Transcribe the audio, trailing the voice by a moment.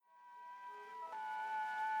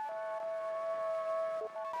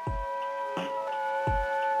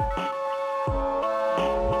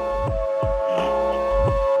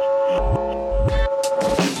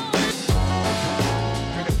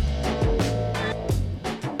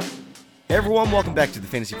Hey everyone, welcome back to the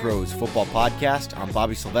Fantasy Pros Football Podcast. I'm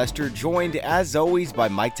Bobby Sylvester, joined as always by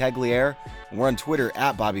Mike Tagliere. We're on Twitter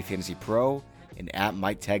at BobbyFantasyPro and at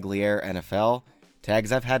Mike Tagliere NFL.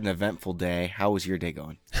 Tags, I've had an eventful day. How was your day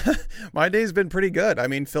going? My day's been pretty good. I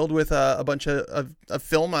mean, filled with a bunch of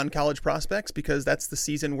film on college prospects because that's the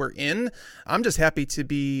season we're in. I'm just happy to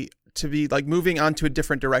be like moving on to a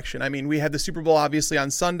different direction. I mean, we had the Super Bowl obviously on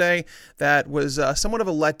Sunday. That was somewhat of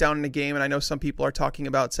a letdown in the game. And I know some people are talking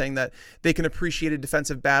about saying that they can appreciate a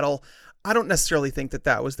defensive battle. I don't necessarily think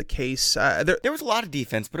that was the case. There was a lot of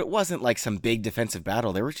defense, but it wasn't like some big defensive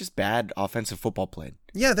battle. There was just bad offensive football played.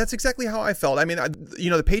 Yeah, that's exactly how I felt. I mean,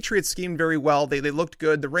 the Patriots schemed very well. They looked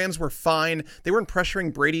good. The Rams were fine. They weren't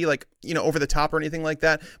pressuring Brady over the top or anything like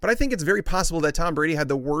that. But I think it's very possible that Tom Brady had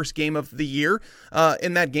the worst game of the year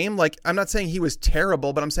in that game. Like, I'm not saying he was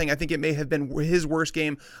terrible, but I'm saying I think it may have been his worst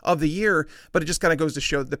game of the year. But it just kind of goes to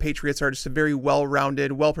show that the Patriots are just a very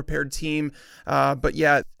well-rounded, well-prepared team. But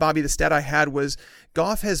yeah, Bobby, the stat I had was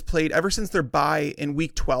Goff has played ever since their bye in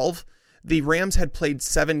week 12. The Rams had played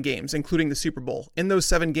 7 games, including the Super Bowl. In those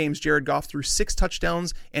 7 games, Jared Goff threw 6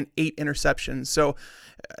 touchdowns and 8 interceptions. So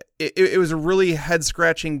it was a really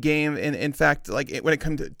head-scratching game. And in fact, when it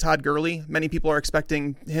comes to Todd Gurley, many people are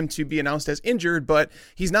expecting him to be announced as injured, but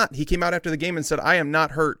he's not. He came out after the game and said, I am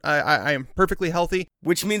not hurt. I am perfectly healthy.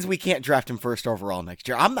 Which means we can't draft him first overall next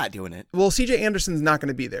year. I'm not doing it. Well, CJ Anderson's not going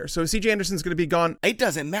to be there. So CJ Anderson's going to be gone. It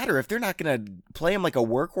doesn't matter if they're not going to play him like a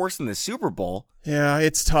workhorse in the Super Bowl. Yeah,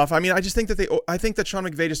 it's tough. I mean, I just think that Sean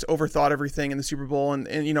McVay just overthought everything in the Super Bowl and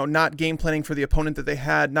not game planning for the opponent that they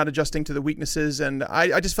had, not adjusting to the weaknesses. And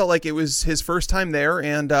I just felt like it was his first time there.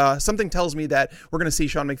 And something tells me that we're going to see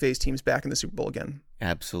Sean McVay's teams back in the Super Bowl again.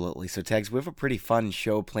 Absolutely. So, Tags, we have a pretty fun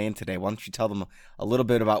show planned today. Why don't you tell them a little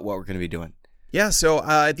bit about what we're going to be doing? Yeah, so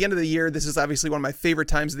at the end of the year, this is obviously one of my favorite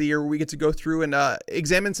times of the year where we get to go through and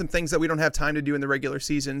examine some things that we don't have time to do in the regular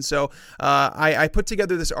season. So I put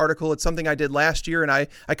together this article. It's something I did last year, and I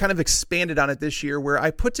kind of expanded on it this year, where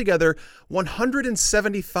I put together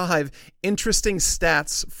 175 interesting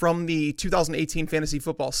stats from the 2018 fantasy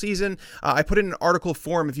football season. I put it in an article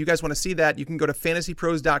form. If you guys want to see that, you can go to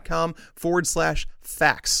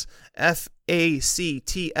fantasypros.com/facts.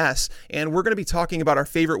 FACTS, and we're going to be talking about our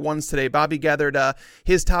favorite ones today. Bobby gathered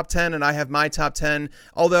his top 10, and I have my top 10.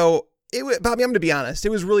 Although, Bobby, I'm going to be honest, it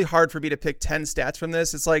was really hard for me to pick 10 stats from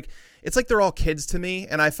this. It's like they're all kids to me,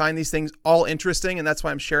 and I find these things all interesting, and that's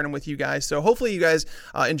why I'm sharing them with you guys. So hopefully you guys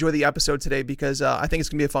enjoy the episode today, because I think it's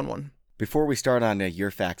going to be a fun one. Before we start on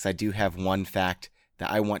your facts, I do have one fact that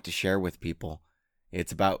I want to share with people.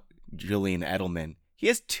 It's about Julian Edelman. He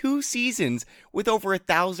has 2 seasons with over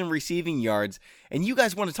 1,000 receiving yards, and you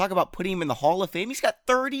guys want to talk about putting him in the Hall of Fame? He's got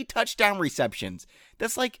 30 touchdown receptions.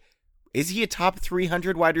 That's like, is he a top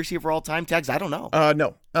 300 wide receiver all time? Tags, I don't know.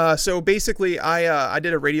 No. So basically, I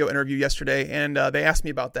did a radio interview yesterday, and they asked me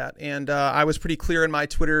about that, and I was pretty clear in my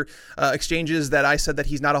Twitter exchanges that I said that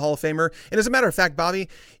he's not a Hall of Famer. And as a matter of fact, Bobby,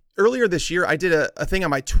 earlier this year, I did a thing on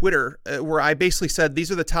my Twitter where I basically said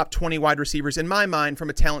these are the top 20 wide receivers in my mind from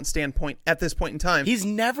a talent standpoint at this point in time. He's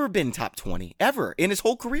never been top 20 ever in his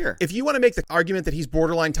whole career. If you want to make the argument that he's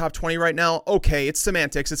borderline top 20 right now, okay, it's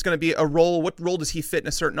semantics. It's going to be a role. What role does he fit in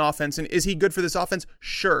a certain offense? And is he good for this offense?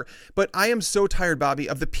 Sure. But I am so tired, Bobby,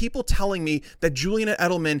 of the people telling me that Julian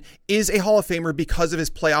Edelman is a Hall of Famer because of his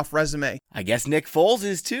playoff resume. I guess Nick Foles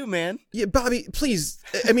is too, man. Yeah, Bobby, please.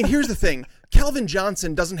 I mean, here's the thing. Calvin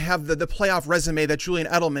Johnson doesn't have the playoff resume that Julian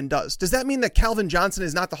Edelman does. Does that mean that Calvin Johnson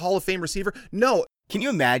is not the Hall of Fame receiver? No. Can you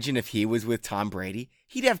imagine if he was with Tom Brady?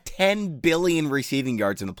 He'd have 10 billion receiving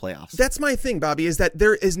yards in the playoffs. That's my thing, Bobby, is that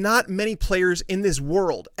there is not many players in this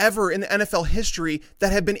world ever in the NFL history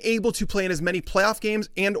that have been able to play in as many playoff games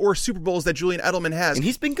and or Super Bowls that Julian Edelman has. And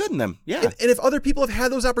he's been good in them, yeah. And if other people have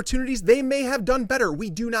had those opportunities, they may have done better. We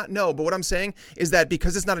do not know. But what I'm saying is that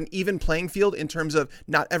because it's not an even playing field in terms of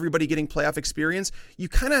not everybody getting playoff experience, you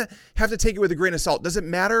kind of have to take it with a grain of salt. Does it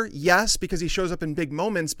matter? Yes, because he shows up in big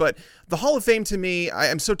moments. But the Hall of Fame, to me, I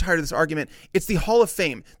am so tired of this argument. It's the Hall of Fame.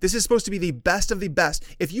 This is supposed to be the best of the best.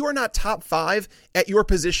 If you are not top 5 at your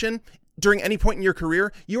position during any point in your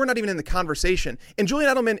career, you are not even in the conversation. And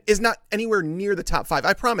Julian Edelman is not anywhere near the top 5.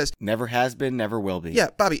 I promise. Never has been, never will be. Yeah,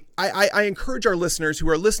 Bobby, I encourage our listeners who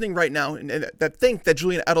are listening right now and that think that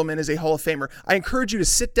Julian Edelman is a Hall of Famer, I encourage you to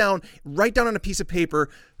sit down, write down on a piece of paper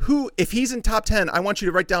who, if he's in top 10, I want you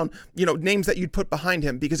to write down, names that you'd put behind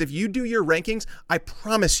him. Because if you do your rankings, I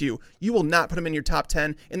promise you will not put him in your top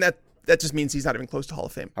 10. And that just means he's not even close to Hall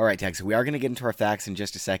of Fame. All right, Tex, we are going to get into our facts in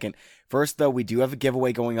just a second. First, though, we do have a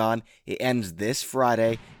giveaway going on. It ends this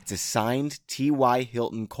Friday. It's a signed T.Y.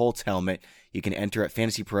 Hilton Colts helmet. You can enter at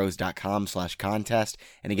fantasypros.com/contest.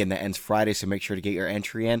 And again, that ends Friday, so make sure to get your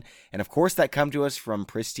entry in. And of course, that come to us from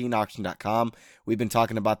pristineauction.com. We've been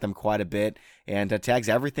talking about them quite a bit. And tags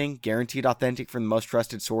everything, guaranteed authentic from the most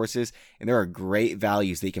trusted sources. And there are great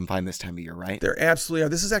values that you can find this time of year, right? There absolutely are.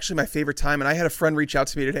 This is actually my favorite time. And I had a friend reach out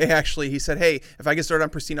to me today, actually. He said, hey, if I get started on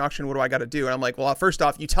Pristine Auction, what do I got to do? And I'm like, well, first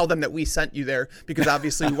off, you tell them that we sent you there, because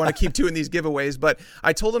obviously we want to keep doing these giveaways. But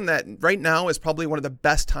I told him that right now is probably one of the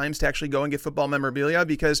best times to actually go and get football memorabilia,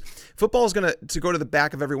 because football is going to go to the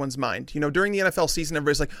back of everyone's mind. You know, during the NFL season,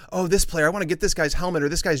 everybody's like, oh, this player, I want to get this guy's helmet or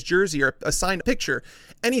this guy's jersey or a signed picture,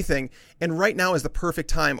 anything. And right now is the perfect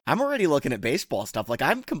time. I'm already looking at baseball stuff. Like,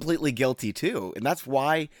 I'm completely guilty too. And that's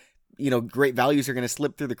why, great values are going to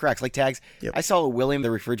slip through the cracks. Like, tags, yep. I saw a William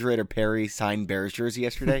the Refrigerator Perry signed Bears jersey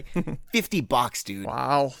yesterday. $50, dude.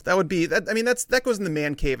 Wow. That would be, that goes in the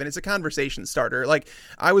man cave, and it's a conversation starter. Like,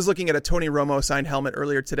 I was looking at a Tony Romo signed helmet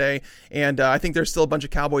earlier today, and I think there's still a bunch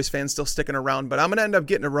of Cowboys fans still sticking around, but I'm going to end up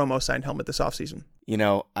getting a Romo signed helmet this offseason.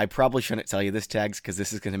 I probably shouldn't tell you this, tags, because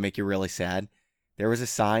this is going to make you really sad. There was a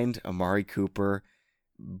signed Amari Cooper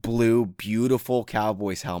blue, beautiful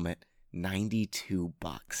Cowboys helmet. $92.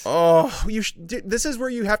 Oh, this is where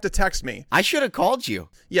you have to text me. I should have called you.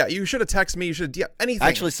 Yeah, you should have texted me. You should have anything. I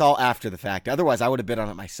actually saw after the fact. Otherwise, I would have bid on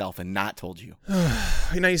it myself and not told you.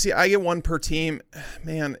 You see, I get one per team.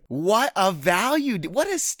 Man. What a value. What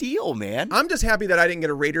a steal, man. I'm just happy that I didn't get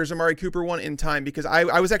a Raiders Amari Cooper one in time, because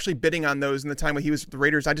I was actually bidding on those in the time when he was with the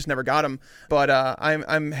Raiders. I just never got him. But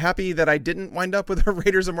I'm happy that I didn't wind up with a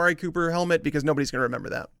Raiders Amari Cooper helmet, because nobody's going to remember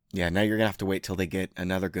that. Yeah, now you're going to have to wait till they get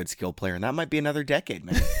another good skill player, and that might be another decade,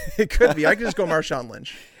 man. It could be. I could just go Marshawn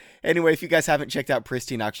Lynch. Anyway, if you guys haven't checked out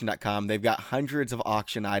pristineauction.com, they've got hundreds of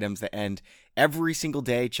auction items that end every single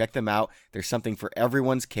day. Check them out. There's something for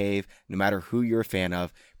everyone's cave, no matter who you're a fan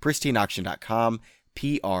of. pristineauction.com,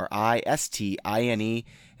 PRISTINE,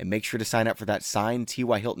 and make sure to sign up for that signed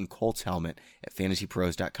T.Y. Hilton Colts helmet at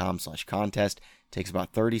fantasypros.com/contest. Takes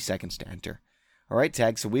about 30 seconds to enter. All right,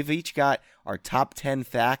 Tag, so we've each got our top 10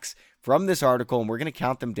 facts from this article, and we're going to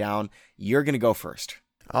count them down. You're going to go first.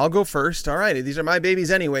 I'll go first. All right, these are my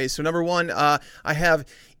babies anyway. So number one, I have,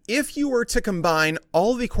 if you were to combine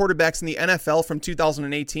all the quarterbacks in the NFL from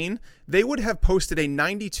 2018, they would have posted a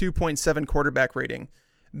 92.7 quarterback rating.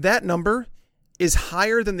 That number is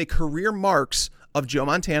higher than the career marks of Joe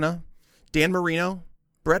Montana, Dan Marino,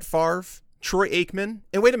 Brett Favre, Troy Aikman.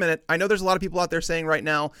 And wait a minute, I know there's a lot of people out there saying right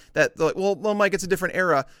now that, well, Mike, it's a different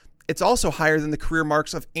era. It's also higher than the career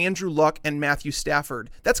marks of Andrew Luck and Matthew Stafford.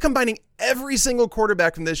 That's combining every single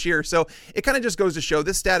quarterback from this year. So it kind of just goes to show,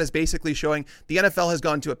 this stat is basically showing the NFL has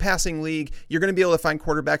gone to a passing league. You're going to be able to find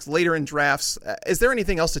quarterbacks later in drafts. Is there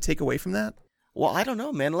anything else to take away from that? Well, I don't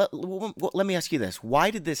know, man. Let me ask you this. Why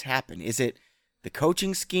did this happen? Is it the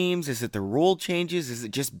coaching schemes? Is it the rule changes? Is it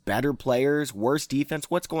just better players, worse defense?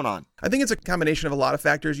 What's going on? I think it's a combination of a lot of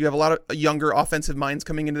factors. You have a lot of younger offensive minds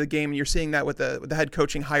coming into the game, and you're seeing that with the head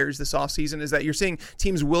coaching hires this offseason, is that you're seeing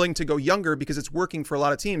teams willing to go younger because it's working for a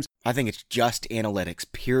lot of teams. I think it's just analytics,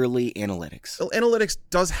 purely analytics. Well, analytics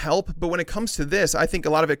does help, but when it comes to this, I think a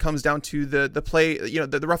lot of it comes down to the play,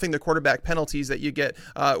 the roughing the quarterback penalties that you get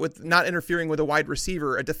with not interfering with a wide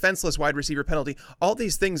receiver, a defenseless wide receiver penalty. All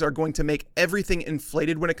these things are going to make everything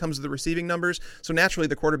inflated when it comes to the receiving numbers. So naturally,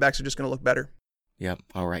 the quarterbacks are just going to look better. Yep.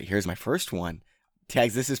 All right. Here's my first one.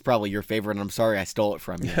 Tags, this is probably your favorite, and I'm sorry I stole it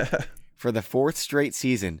from you. For the fourth straight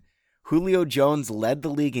season, Julio Jones led the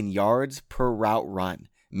league in yards per route run.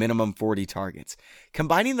 Minimum 40 targets.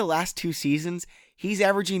 Combining the last two seasons, he's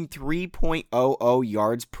averaging 3.00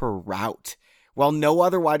 yards per route, while no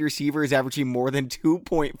other wide receiver is averaging more than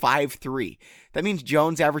 2.53. That means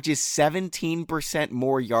Jones averages 17%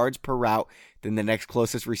 more yards per route than the next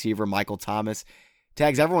closest receiver, Michael Thomas.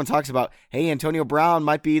 Tags, everyone talks about, hey, Antonio Brown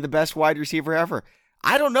might be the best wide receiver ever.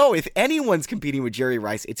 I don't know if anyone's competing with Jerry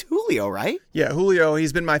Rice. It's Julio, right? Yeah, Julio,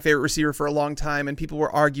 he's been my favorite receiver for a long time, and people will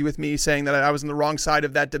argue with me saying that I was on the wrong side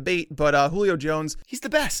of that debate, but Julio Jones... he's the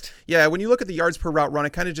best. Yeah, when you look at the yards per route run,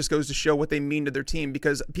 it kind of just goes to show what they mean to their team,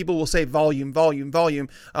 because people will say volume.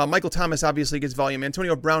 Michael Thomas obviously gets volume.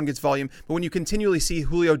 Antonio Brown gets volume, but when you continually see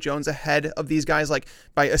Julio Jones ahead of these guys, like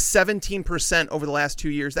by a 17% over the last 2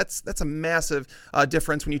 years, that's a massive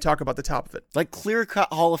difference when you talk about the top of it. Like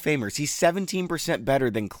clear-cut Hall of Famers. He's 17% better better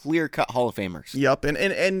than clear-cut Hall of Famers. Yep.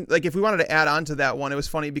 And like, if we wanted to add on to that one, it was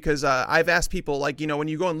funny because I've asked people, like, when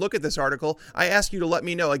you go and look at this article, I ask you to let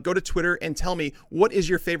me know, like, go to Twitter and tell me what is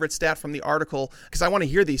your favorite stat from the article, because I want to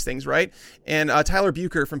hear these things, right? And Tyler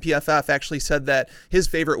Bucher from PFF actually said that his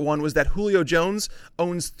favorite one was that Julio Jones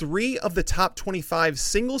owns 3 of the top 25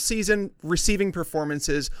 single-season receiving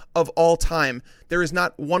performances of all time. There is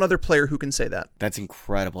not one other player who can say that. That's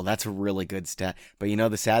incredible. That's a really good stat. But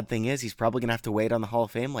the sad thing is he's probably going to have to wait on the Hall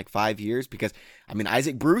of Fame like 5 years because,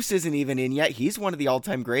 Isaac Bruce isn't even in yet. He's one of the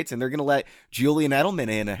all-time greats, and they're going to let Julian Edelman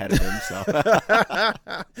in ahead of him. So,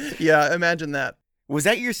 yeah, imagine that. Was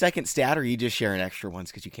that your second stat, or are you just sharing extra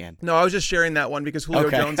ones because you can? No, I was just sharing that one because Julio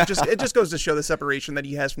Jones, it just goes to show the separation that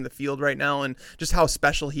he has from the field right now and just how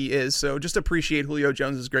special he is. So just appreciate Julio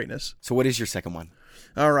Jones' greatness. So what is your second one?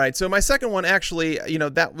 All right. So my second one, actually,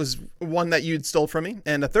 that was one that you'd stole from me.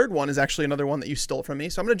 And the third one is actually another one that you stole from me.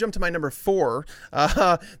 So I'm going to jump to my number 4.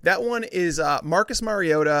 That one is Marcus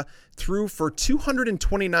Mariota threw for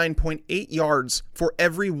 229.8 yards for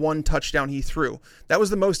every 1 touchdown he threw. That was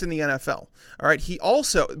the most in the NFL. All right. He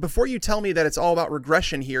also, before you tell me that it's all about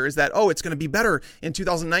regression here, is that, it's going to be better in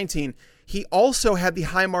 2019. He also had the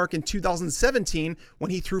high mark in 2017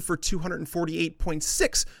 when he threw for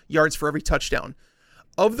 248.6 yards for every touchdown.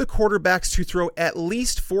 Of the quarterbacks to throw at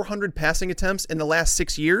least 400 passing attempts in the last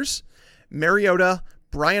 6 years, Mariota,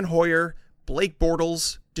 Brian Hoyer, Blake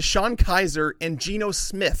Bortles, Deshaun Kaiser, and Geno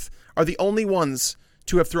Smith are the only ones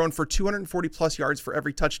to have thrown for 240 plus yards for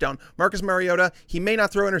every touchdown. Marcus Mariota, he may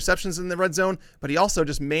not throw interceptions in the red zone, but he also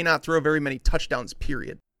just may not throw very many touchdowns,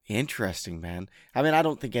 period. Interesting, man. I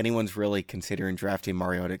don't think anyone's really considering drafting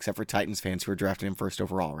Mariota except for Titans fans who are drafting him first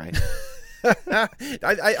overall, right?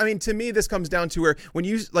 To me, this comes down to where when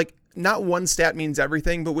you, not one stat means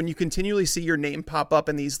everything, but when you continually see your name pop up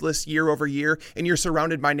in these lists year over year, and you're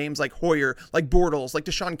surrounded by names like Hoyer, like Bortles, like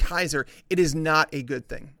Deshaun Kaiser, it is not a good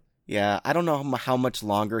thing. Yeah, I don't know how much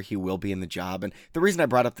longer he will be in the job. And the reason I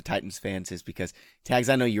brought up the Titans fans is because, Tags,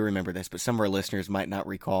 I know you remember this, but some of our listeners might not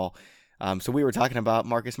recall. So we were talking about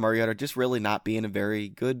Marcus Mariota just really not being a very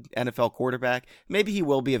good NFL quarterback. Maybe he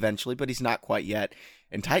will be eventually, but he's not quite yet.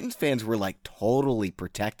 And Titans fans were totally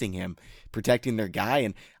protecting him, protecting their guy.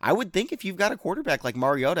 And I would think if you've got a quarterback like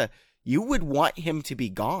Mariota, you would want him to be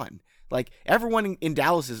gone. Everyone in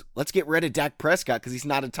Dallas is, let's get rid of Dak Prescott because he's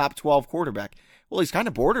not a top 12 quarterback. Well, he's kind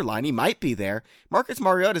of borderline. He might be there. Marcus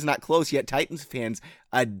Mariota's not close yet. Titans fans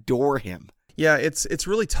adore him. Yeah, it's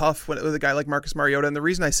really tough with a guy like Marcus Mariota, and the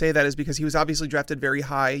reason I say that is because he was obviously drafted very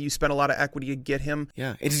high. You spent a lot of equity to get him.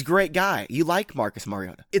 Yeah, it's a great guy. You like Marcus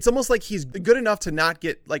Mariota. It's almost like he's good enough to not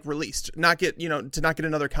get released, to not get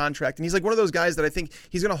another contract. And he's one of those guys that I think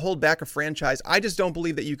he's going to hold back a franchise. I just don't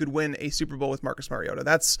believe that you could win a Super Bowl with Marcus Mariota.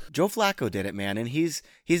 That's Joe Flacco did it, man, and he's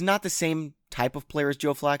not the same type of player as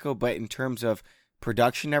Joe Flacco, but in terms of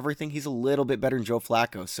production, everything, he's a little bit better than Joe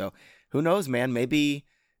Flacco. So who knows, man? Maybe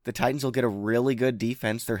the Titans will get a really good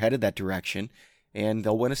defense. They're headed that direction, and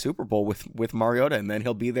they'll win a Super Bowl with Mariota, and then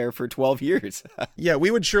he'll be there for 12 years. Yeah, we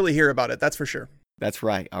would surely hear about it. That's for sure. That's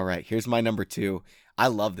right. All right, here's my number 2. I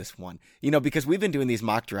love this one. Because we've been doing these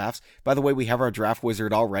mock drafts. By the way, we have our draft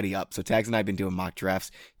wizard already up. So Tags and I have been doing mock drafts.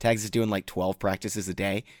 Tags is doing 12 practices a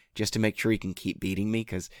day just to make sure he can keep beating me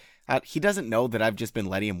because he doesn't know that I've just been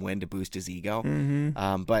letting him win to boost his ego.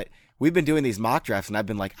 Mm-hmm. But we've been doing these mock drafts, and I've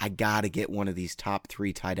been I got to get one of these top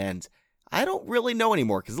 3 tight ends. I don't really know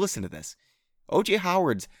anymore because listen to this. O.J.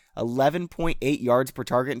 Howard's 11.8 yards per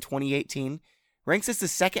target in 2018 ranks as the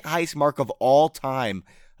second highest mark of all time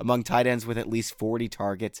among tight ends with at least 40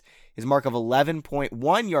 targets. His mark of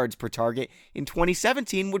 11.1 yards per target in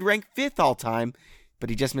 2017 would rank 5th all time, but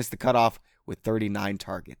he just missed the cutoff with 39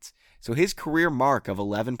 targets. So his career mark of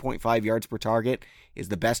 11.5 yards per target is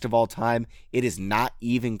the best of all time. It is not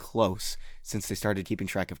even close since they started keeping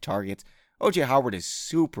track of targets. O.J. Howard is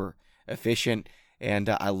super efficient, and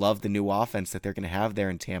I love the new offense that they're going to have there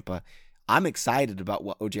in Tampa. I'm excited about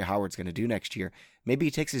what O.J. Howard's going to do next year. Maybe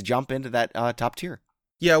he takes his jump into that top tier.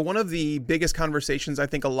 Yeah, one of the biggest conversations I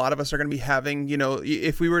think a lot of us are going to be having,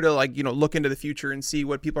 if we were to look into the future and see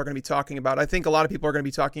what people are going to be talking about, I think a lot of people are going to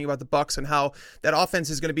be talking about the Bucs and how that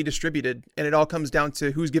offense is going to be distributed. And it all comes down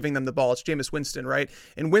to who's giving them the ball. It's Jameis Winston, right?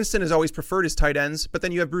 And Winston has always preferred his tight ends, but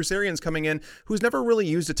then you have Bruce Arians coming in, who's never really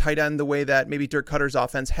used a tight end the way that maybe Dirk Cutter's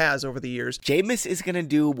offense has over the years. Jameis is going to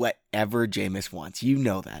do whatever Jameis wants. You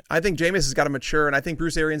know that. I think Jameis has got to mature, and I think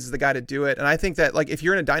Bruce Arians is the guy to do it. And I think that if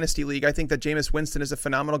you're in a dynasty league, I think that Jameis Winston is a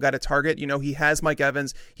phenomenal guy to target. He has Mike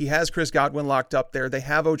Evans. He has Chris Godwin locked up there. They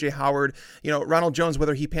have O.J. Howard. Ronald Jones,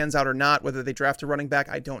 whether he pans out or not, whether they draft a running back,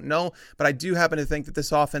 I don't know. But I do happen to think that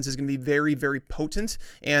this offense is going to be very, very potent.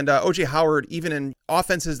 And O.J. Howard, even in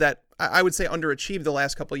offenses that I would say underachieved the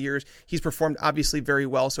last couple of years, he's performed obviously very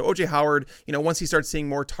well. So O.J. Howard, once he starts seeing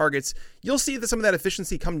more targets, you'll see that some of that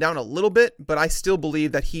efficiency come down a little bit, but I still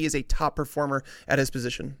believe that he is a top performer at his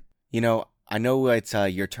position. I know it's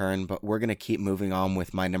your turn, but we're going to keep moving on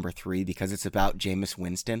with my number 3 because it's about Jameis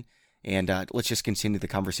Winston. And let's just continue the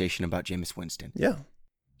conversation about Jameis Winston. Yeah.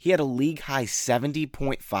 He had a league-high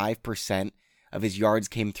 70.5% of his yards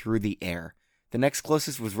came through the air. The next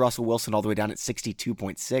closest was Russell Wilson all the way down at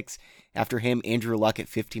 62.6. After him, Andrew Luck at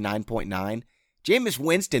 59.9. Jameis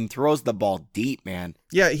Winston throws the ball deep, man.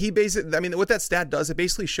 Yeah, what that stat does, it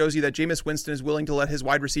basically shows you that Jameis Winston is willing to let his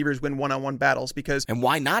wide receivers win one-on-one battles because... And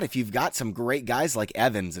why not if you've got some great guys like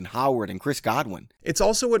Evans and Howard and Chris Godwin? It's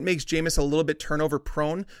also what makes Jameis a little bit turnover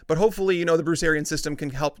prone, but hopefully, the Bruce Arians system can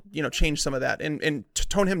help, change some of that and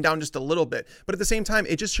tone him down just a little bit. But at the same time,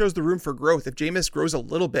 it just shows the room for growth. If Jameis grows a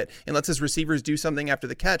little bit and lets his receivers do something after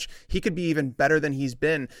the catch, he could be even better than he's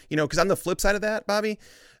been. Because on the flip side of that, Bobby...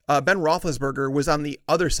 Ben Roethlisberger was on the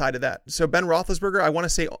other side of that. So Ben Roethlisberger, I want to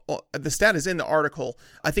say the stat is in the article.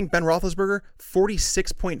 I think Ben Roethlisberger,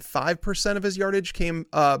 46.5% of his yardage came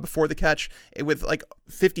before the catch, with like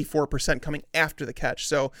 54% coming after the catch.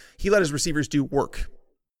 So he let his receivers do work.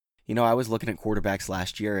 I was looking at quarterbacks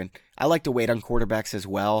last year, and I like to wait on quarterbacks as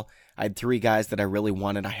well. I had 3 guys that I really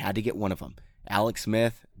wanted. I had to get one of them. Alex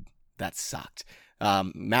Smith, that sucked.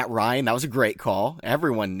 Matt Ryan, that was a great call.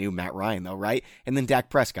 Everyone knew Matt Ryan, though, right? And then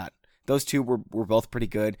Dak Prescott. Those two were both pretty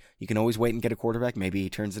good. You can always wait and get a quarterback. Maybe he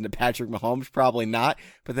turns into Patrick Mahomes. Probably not,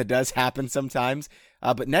 but that does happen sometimes.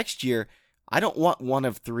 But next year, I don't want one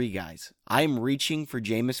of 3 guys. I'm reaching for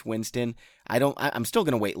Jameis Winston. I'm still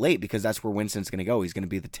going to wait late because that's where Winston's going to go. He's going to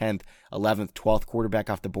be the 10th, 11th, 12th quarterback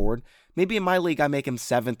off the board. Maybe in my league, I make him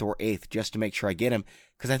 7th or 8th just to make sure I get him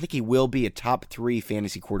because I think he will be a top 3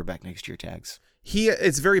 fantasy quarterback next year, Tags.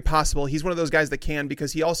 It's very possible. He's one of those guys that can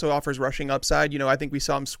because he also offers rushing upside. I think we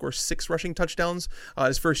saw him score 6 rushing touchdowns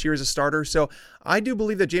his first year as a starter. So I do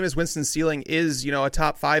believe that Jameis Winston's ceiling is, a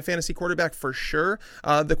top 5 fantasy quarterback for sure.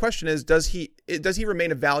 The question is, does he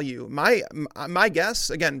remain a value? My guess,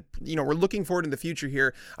 again, we're looking forward in the future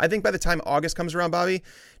here. I think by the time August comes around, Bobby,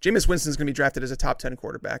 Jameis Winston's going to be drafted as a top 10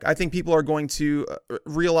 quarterback. I think people are going to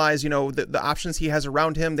realize, the options he has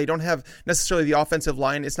around him. They don't have necessarily the offensive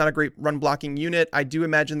line. It's not a great run blocking unit. I do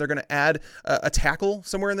imagine they're going to add a tackle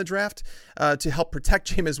somewhere in the draft to help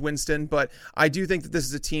protect Jameis Winston. But I do think that this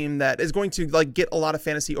is a team that is going to get a lot of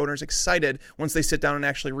fantasy owners excited once they sit down and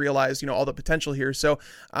actually realize, all the potential here. So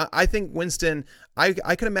I think Winston,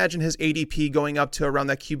 I can imagine his ADP going up to around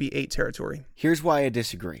that QB8 territory. Here's why I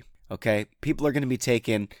disagree. Okay. People are going to be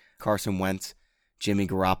taking Carson Wentz, Jimmy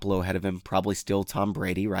Garoppolo ahead of him, probably still Tom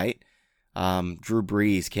Brady, right? Drew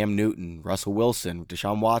Brees, Cam Newton, Russell Wilson,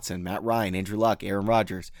 Deshaun Watson, Matt Ryan, Andrew Luck, Aaron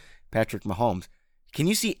Rodgers, Patrick Mahomes. Can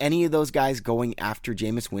you see any of those guys going after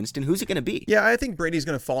Jameis Winston? Who's it going to be? Yeah, I think Brady's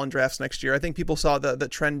going to fall in drafts next year. I think people saw the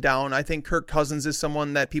trend down. I think Kirk Cousins is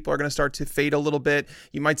someone that people are going to start to fade a little bit.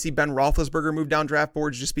 You might see Ben Roethlisberger move down draft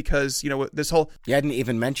boards just because, this whole... You hadn't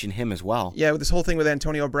even mentioned him as well. Yeah, with this whole thing with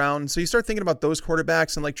Antonio Brown. So you start thinking about those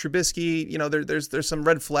quarterbacks and like Trubisky, there's some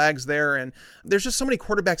red flags there. And there's just so many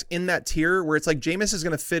quarterbacks in that tier where it's like Jameis is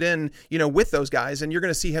going to fit in, with those guys. And you're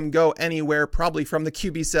going to see him go anywhere probably from the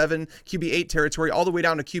QB7, QB8 territory all the way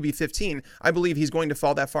down to QB15. I believe he's going to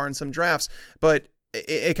fall that far in some drafts, but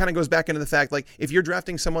it kind of goes back into the fact, like, if you're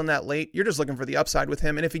drafting someone that late, you're just looking for the upside with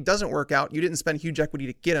him. And if he doesn't work out, you didn't spend huge equity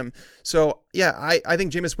to get him. So yeah, I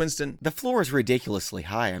think Jameis Winston. The floor is ridiculously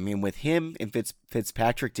high. I mean, with him and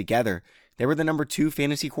Fitzpatrick together, they were the number 2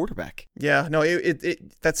 fantasy quarterback. Yeah, no,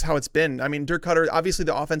 that's how it's been. I mean, Dirk Cutter, obviously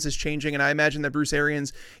the offense is changing, and I imagine that Bruce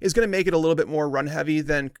Arians is going to make it a little bit more run heavy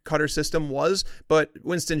than Cutter's system was, but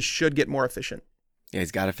Winston should get more efficient. Yeah,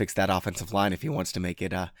 he's got to fix that offensive line if he wants to make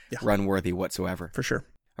it run-worthy whatsoever. For sure.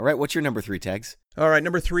 All right, what's your number 3, Tags? All right,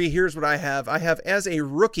 number 3, here's what I have. I have, as a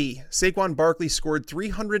rookie, Saquon Barkley scored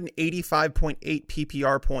 385.8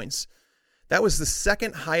 PPR points. That was the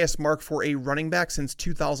second highest mark for a running back since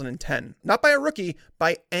 2010. Not by a rookie,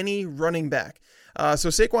 by any running back. So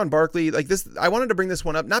Saquon Barkley, like this, I wanted to bring this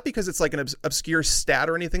one up, not because it's like an obscure stat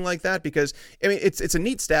or anything like that, because, I mean, it's a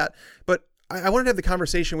neat stat, but I wanted to have the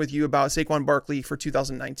conversation with you about Saquon Barkley for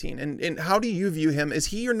 2019. And how do you view him? Is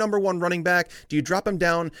he your number 1 running back? Do you drop him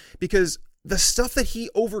down? Because the stuff that he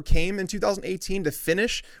overcame in 2018 to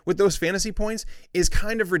finish with those fantasy points is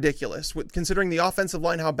kind of ridiculous, considering the offensive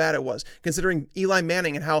line, how bad it was, considering Eli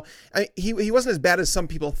Manning and how he wasn't as bad as some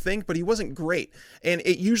people think, but he wasn't great. And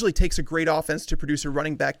it usually takes a great offense to produce a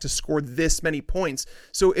running back to score this many points.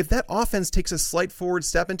 So if that offense takes a slight forward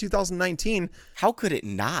step in 2019, how could it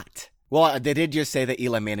not? Well, they did just say that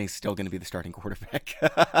Eli Manning's still going to be the starting quarterback.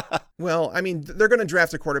 Well, I mean, they're going to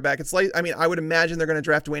draft a quarterback. It's like, I mean, I would imagine they're going to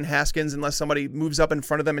draft Dwayne Haskins unless somebody moves up in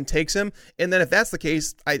front of them and takes him. And then if that's the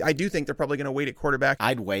case, I do think they're probably going to wait at quarterback.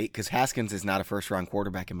 I'd wait because Haskins is not a first-round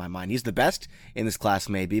quarterback in my mind. He's the best in this class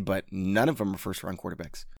maybe, but none of them are first-round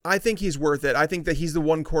quarterbacks. I think he's worth it. I think that he's the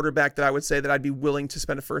one quarterback that I would say that I'd be willing to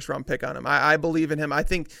spend a first-round pick on him. I believe in him. I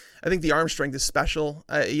think the arm strength is special.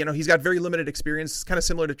 He's got very limited experience. It's kind of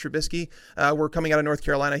similar to Trubisky. We're coming out of North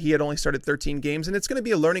Carolina. He had only started 13 games, and it's going to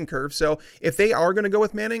be a learning curve. So if they are going to go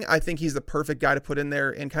with Manning, I think he's the perfect guy to put in there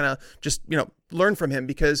and kind of just, learn from him,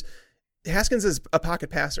 because Haskins is a pocket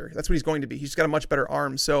passer. That's what he's going to be. He's got a much better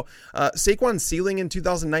arm. So Saquon's ceiling in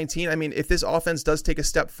 2019, I mean, if this offense does take a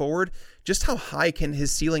step forward, just how high can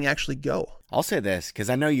his ceiling actually go? I'll say this, because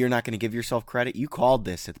I know you're not going to give yourself credit. You called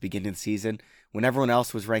this at the beginning of the season when everyone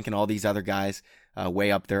else was ranking all these other guys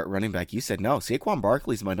way up there at running back. You said, no, Saquon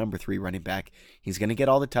Barkley's my number 3 running back. He's going to get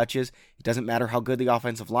all the touches. It doesn't matter how good the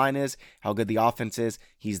offensive line is, how good the offense is.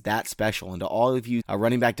 He's that special. And to all of you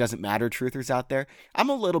running back doesn't matter truthers out there, I'm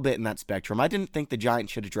a little bit in that spectrum. I didn't think the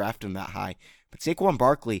Giants should have drafted him that high. But Saquon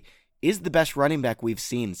Barkley is the best running back we've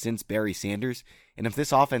seen since Barry Sanders. And if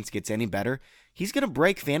this offense gets any better, he's going to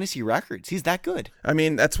break fantasy records. He's that good. I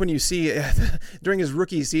mean, that's when you see during his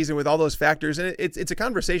rookie season with all those factors. And it's a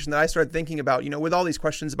conversation that I started thinking about, with all these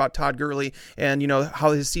questions about Todd Gurley and,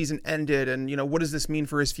 how his season ended and, what does this mean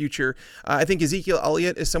for his future? I think Ezekiel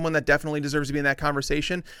Elliott is someone that definitely deserves to be in that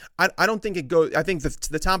conversation. I don't think it goes. I think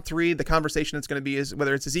the top 3, the conversation that's going to be is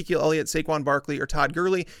whether it's Ezekiel Elliott, Saquon Barkley, or Todd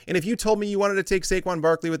Gurley. And if you told me you wanted to take Saquon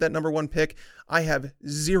Barkley with that number 1 pick, I have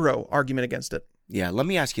zero argument against it. Yeah, let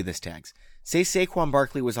me ask you this, Tags. Say Saquon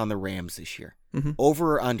Barkley was on the Rams this year. Mm-hmm.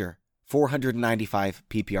 Over or under 495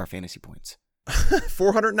 PPR fantasy points?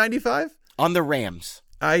 495? On the Rams.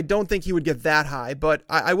 I don't think he would get that high, but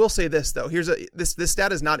I will say this, though. This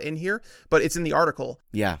stat is not in here, but it's in the article.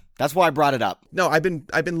 Yeah, that's why I brought it up. No, I've been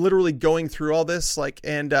literally going through all this, so all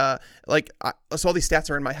these stats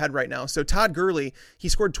are in my head right now. So Todd Gurley, he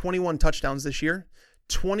scored 21 touchdowns this year.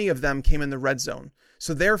 20 of them came in the red zone.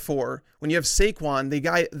 So therefore, when you have Saquon,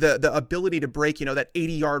 the ability to break, that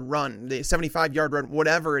 80-yard run, the 75-yard run,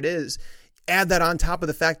 whatever it is, add that on top of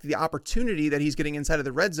the fact that the opportunity that he's getting inside of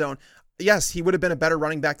the red zone, yes, he would have been a better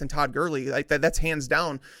running back than Todd Gurley. Like that's hands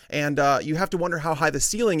down. And you have to wonder how high the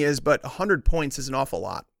ceiling is, but 100 points is an awful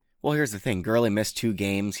lot. Well, here's the thing. Gurley missed 2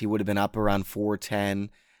 games. He would have been up around 410.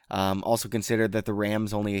 Also consider that the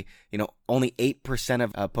Rams only 8%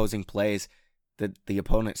 of opposing plays that the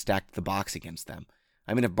opponent stacked the box against them.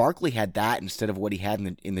 I mean, if Barkley had that instead of what he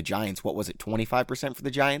had in the Giants, what was it, 25% for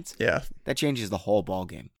the Giants? Yeah. That changes the whole ball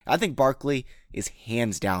game. I think Barkley is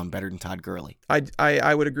hands down better than Todd Gurley.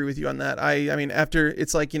 I would agree with you on that. I mean, after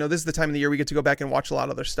it's like, this is the time of the year we get to go back and watch a lot of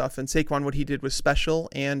other stuff. And Saquon, what he did was special.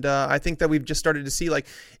 And I think that we've just started to see,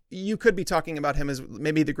 you could be talking about him as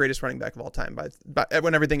maybe the greatest running back of all time by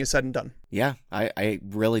when everything is said and done. Yeah, I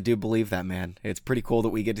really do believe that, man. It's pretty cool that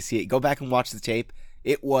we get to see it. Go back and watch the tape.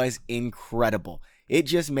 It was incredible. It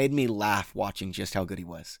just made me laugh watching just how good he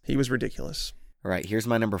was. He was ridiculous. All right, here's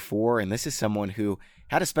my number 4, and this is someone who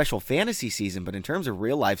had a special fantasy season, but in terms of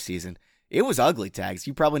real life season, it was ugly, Tags.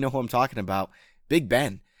 You probably know who I'm talking about. Big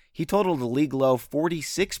Ben. He totaled a league low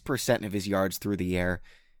 46% of his yards through the air.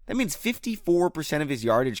 That means 54% of his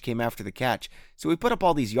yardage came after the catch. So he put up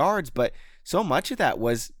all these yards, but so much of that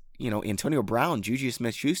was, Antonio Brown, Juju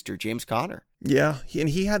Smith-Schuster, James Conner. Yeah, and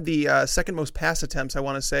he had the second most pass attempts, I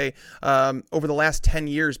want to say, over the last 10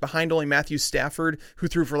 years, behind only Matthew Stafford, who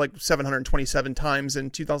threw for 727 times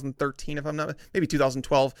in 2013, if I'm not, maybe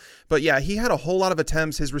 2012. But yeah, he had a whole lot of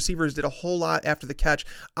attempts. His receivers did a whole lot after the catch.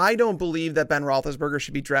 I don't believe that Ben Roethlisberger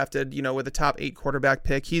should be drafted, with a top 8 quarterback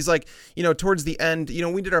pick. He's towards the end,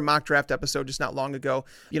 we did our mock draft episode just not long ago.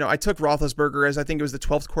 I took Roethlisberger as I think it was the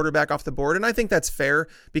 12th quarterback off the board, and I think that's fair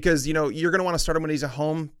because, you're going to want to start him when he's at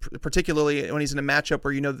home, particularly when he's in a matchup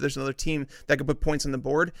where that there's another team that could put points on the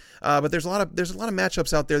board. But there's a lot of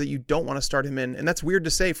matchups out there that you don't want to start him in. And that's weird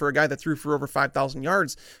to say for a guy that threw for over 5,000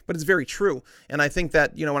 yards, but it's very true. And I think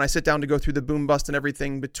that, when I sit down to go through the boom bust and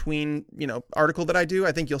everything between, article that I do,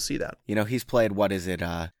 I think you'll see that. He's played, what is it?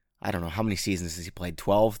 I don't know, how many seasons has he played?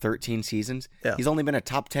 12, 13 seasons? Yeah. He's only been a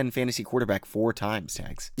top 10 fantasy quarterback 4 times,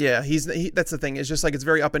 Tags. Yeah, that's the thing. It's just like it's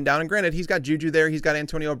very up and down. And granted, he's got Juju there. He's got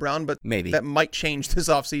Antonio Brown, but maybe that might change this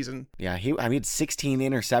offseason. Yeah, he had 16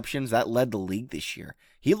 interceptions. That led the league this year.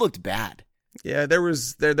 He looked bad. Yeah, there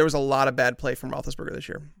was a lot of bad play from Roethlisberger this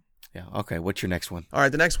year. Yeah, okay. What's your next one? All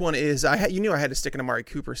right, the next one is, you knew I had to stick an Amari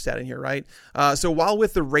Cooper stat in here, right? So while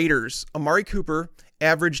with the Raiders, Amari Cooper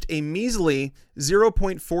averaged a measly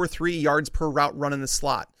 0.43 yards per route run in the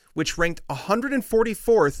slot, which ranked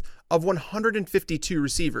 144th of 152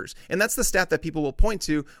 receivers. And that's the stat that people will point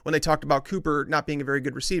to when they talked about Cooper not being a very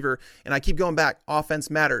good receiver. And I keep going back, offense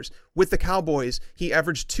matters. With the Cowboys, he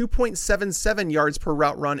averaged 2.77 yards per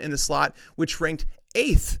route run in the slot, which ranked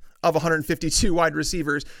 8th of 152 wide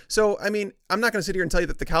receivers. So, I mean, I'm not going to sit here and tell you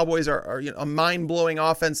that the Cowboys are a mind-blowing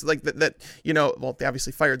offense like that, well, they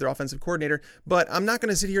obviously fired their offensive coordinator, but I'm not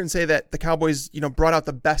going to sit here and say that the Cowboys, brought out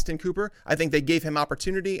the best in Cooper. I think they gave him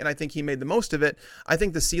opportunity, and I think he made the most of it. I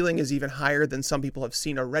think the ceiling is even higher than some people have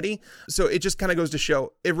seen already. So it just kind of goes to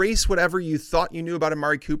show, erase whatever you thought you knew about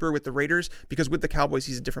Amari Cooper with the Raiders, because with the Cowboys,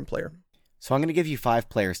 he's a different player. So I'm going to give you 5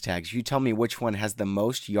 players, Tags. You tell me which one has the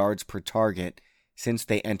most yards per target since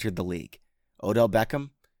they entered the league. Odell Beckham,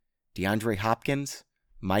 DeAndre Hopkins,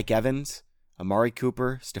 Mike Evans, Amari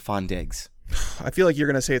Cooper, Stephon Diggs. I feel like you're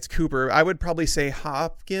going to say it's Cooper. I would probably say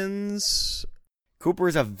Hopkins. Cooper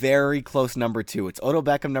is a very close number 2. It's Odell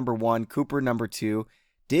Beckham number 1, Cooper number 2,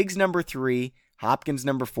 Diggs number 3, Hopkins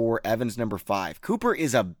number 4, Evans number 5. Cooper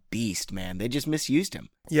is a beast, man. They just misused him.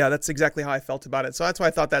 Yeah, that's exactly how I felt about it. So that's why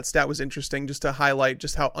I thought that stat was interesting, just to highlight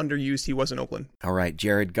just how underused he was in Oakland. All right,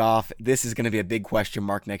 Jared Goff. This is going to be a big question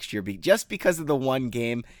mark next year, just because of the one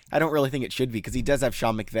game. I don't really think it should be, because he does have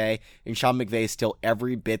Sean McVay, and Sean McVay is still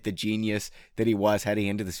every bit the genius that he was heading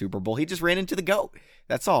into the Super Bowl. He just ran into the GOAT.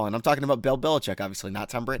 That's all. And I'm talking about Bill Belichick, obviously, not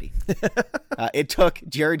Tom Brady. It took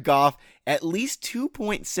Jared Goff at least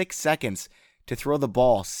 2.6 seconds to throw the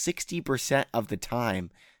ball 60% of the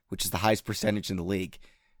time, which is the highest percentage in the league.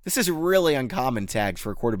 This is really uncommon, Tags,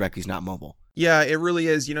 for a quarterback who's not mobile. Yeah, it really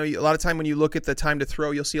is. A lot of time when you look at the time to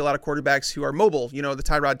throw, you'll see a lot of quarterbacks who are mobile, the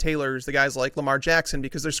Tyrod Taylors, the guys like Lamar Jackson,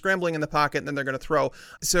 because they're scrambling in the pocket and then they're going to throw.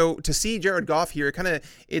 So to see Jared Goff here,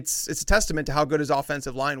 it's a testament to how good his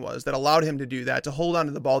offensive line was that allowed him to do that, to hold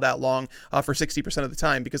onto the ball that long for 60% of the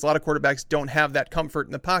time, because a lot of quarterbacks don't have that comfort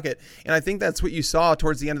in the pocket. And I think that's what you saw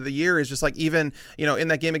towards the end of the year is just like even, in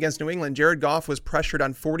that game against New England, Jared Goff was pressured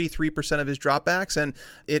on 43% of his dropbacks, and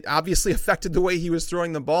it obviously affected the way he was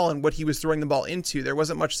throwing the ball and what he was throwing the ball into. There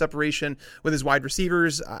wasn't much separation with his wide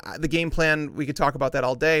receivers. The game plan, we could talk about that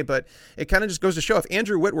all day, but it kind of just goes to show if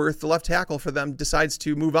Andrew Whitworth, the left tackle for them, decides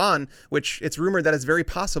to move on, which it's rumored that it's very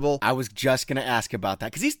possible. I was just going to ask about that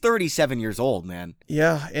because he's 37 years old, man.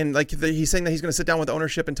 Yeah, and he's saying that he's going to sit down with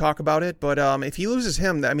ownership and talk about it, but if he loses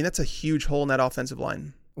him, that's a huge hole in that offensive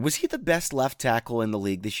line. Was he the best left tackle in the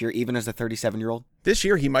league this year, even as a 37-year-old? This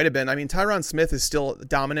year, he might have been. Tyron Smith is still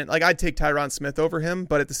dominant. I'd take Tyron Smith over him,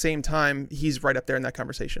 but at the same time, he's right up there in that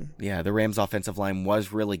conversation. Yeah, the Rams' offensive line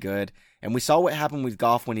was really good. And we saw what happened with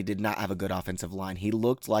Goff when he did not have a good offensive line. He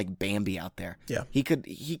looked like Bambi out there. Yeah.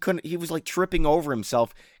 He was like tripping over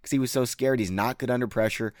himself because he was so scared. He's not good under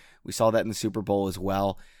pressure. We saw that in the Super Bowl as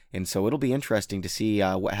well. And so it'll be interesting to see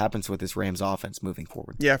what happens with this Rams offense moving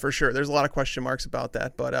forward. Yeah, for sure. There's a lot of question marks about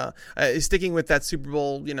that. But sticking with that Super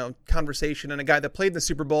Bowl, conversation and a guy that played in the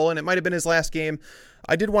Super Bowl, and it might have been his last game,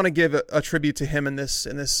 I did want to give a tribute to him in this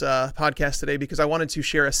podcast today because I wanted to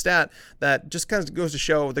share a stat that just kind of goes to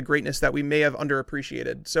show the greatness that we may have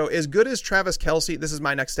underappreciated. So as good as Travis Kelce, this is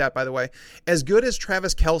my next stat, by the way, as good as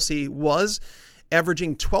Travis Kelce was,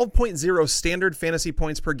 averaging 12.0 standard fantasy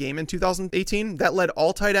points per game in 2018. That led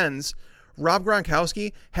all tight ends. Rob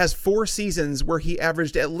Gronkowski has 4 seasons where he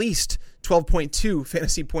averaged at least 12.2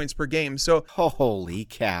 fantasy points per game. So holy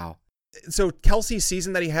cow. So Kelsey's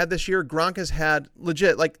season that he had this year, Gronk has had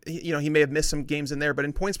legit, he may have missed some games in there, but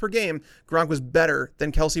in points per game, Gronk was better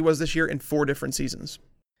than Kelce was this year in 4 different seasons.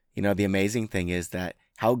 The amazing thing is that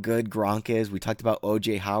how good Gronk is. We talked about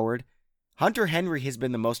O.J. Howard. Hunter Henry has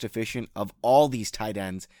been the most efficient of all these tight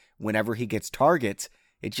ends whenever he gets targets.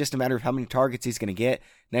 It's just a matter of how many targets he's going to get.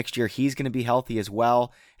 Next year, he's going to be healthy as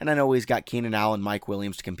well. And I know he's got Keenan Allen, Mike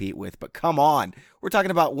Williams to compete with, but come on. We're talking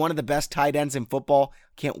about one of the best tight ends in football.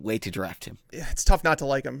 Can't wait to draft him. Yeah, it's tough not to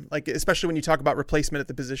like him, especially when you talk about replacement at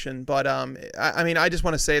the position. But I just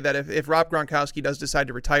want to say that if Rob Gronkowski does decide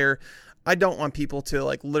to retire, I don't want people to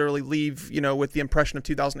literally leave, with the impression of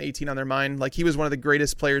 2018 on their mind. He was one of the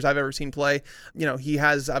greatest players I've ever seen play. He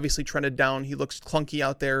has obviously trended down. He looks clunky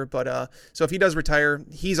out there, but so if he does retire,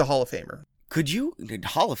 he's a Hall of Famer.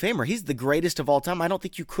 Hall of Famer, he's the greatest of all time. I don't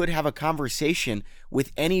think you could have a conversation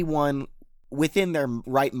with anyone within their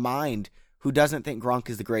right mind who doesn't think Gronk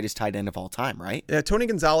is the greatest tight end of all time, right? Yeah, Tony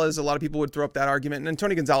Gonzalez, a lot of people would throw up that argument, and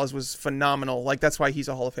Tony Gonzalez was phenomenal. Like, that's why he's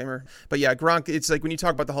a Hall of Famer. But yeah, Gronk, it's like when you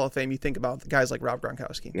talk about the Hall of Fame, you think about guys like Rob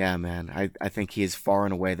Gronkowski. Yeah, man. I think he is far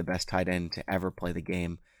and away the best tight end to ever play the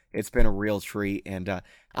game. It's been a real treat, and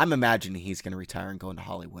I'm imagining he's going to retire and go into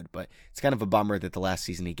Hollywood, but it's kind of a bummer that the last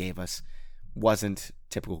season he gave us wasn't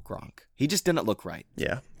typical Gronk. He just didn't look right.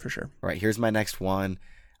 Yeah, for sure. All right, here's my next one.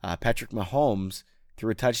 Patrick Mahomes threw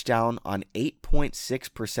a touchdown on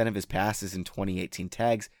 8.6% of his passes in 2018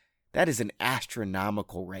 tags. That is an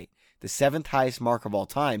astronomical rate, the 7th highest mark of all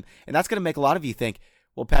time. And that's going to make a lot of you think,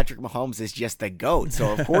 well, Patrick Mahomes is just the GOAT,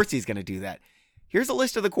 so of course he's going to do that. Here's a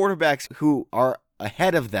list of the quarterbacks who are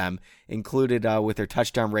ahead of them, included with their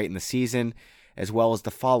touchdown rate in the season, as well as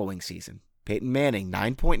the following season. Peyton Manning,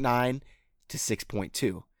 9.9 to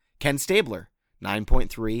 6.2. Ken Stabler,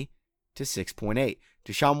 9.3 to 6.8.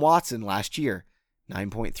 Deshaun Watson last year,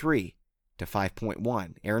 9.3 to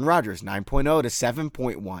 5.1. Aaron Rodgers, 9.0 to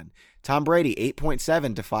 7.1. Tom Brady,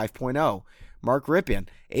 8.7 to 5.0. Mark Rypien,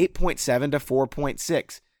 8.7 to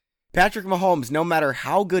 4.6. Patrick Mahomes, no matter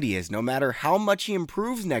how good he is, no matter how much he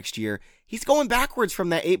improves next year, he's going backwards from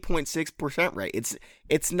that 8.6% rate.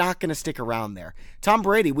 It's not going to stick around there. Tom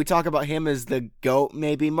Brady, we talk about him as the GOAT,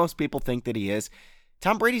 maybe. Most people think that he is.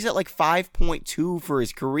 Tom Brady's at like 5.2 for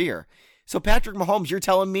his career. So Patrick Mahomes, you're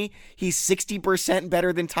telling me he's 60%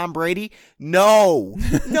 better than Tom Brady? No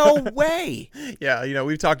way. Yeah,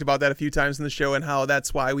 we've talked about that a few times in the show and how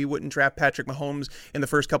that's why we wouldn't draft Patrick Mahomes in the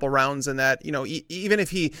first couple rounds, and that, even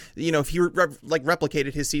if he, if he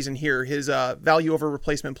replicated his season here, his value over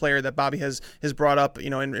replacement player that Bobby has brought up,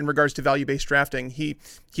 in regards to value-based drafting, he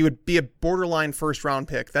would be a borderline first-round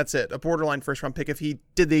pick. That's it, a borderline first-round pick if he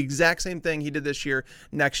did the exact same thing he did this year,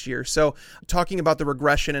 next year. So talking about the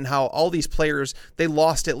regression and how all these players, they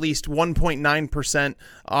lost at least 1.9%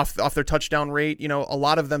 off their touchdown rate. A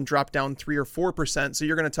lot of them dropped down 3 or 4%. So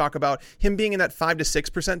you're going to talk about him being in that 5 to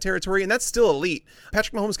 6% territory, and that's still elite.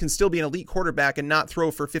 Patrick Mahomes can still be an elite quarterback and not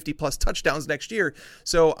throw for 50 plus touchdowns next year.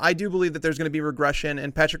 So I do believe that there's going to be regression,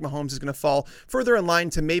 and Patrick Mahomes is going to fall further in line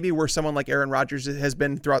to maybe where someone like Aaron Rodgers has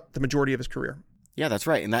been throughout the majority of his career. Yeah, that's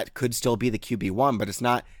right. And that could still be the QB1, but it's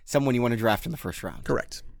not someone you want to draft in the first round.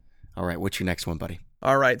 Correct. All right, what's your next one, buddy?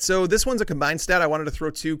 All right, so this one's a combined stat I wanted to throw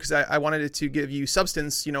too because I wanted it to give you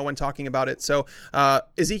substance, when talking about it. So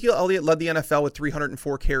Ezekiel Elliott led the NFL with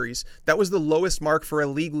 304 carries. That was the lowest mark for a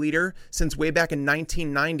league leader since way back in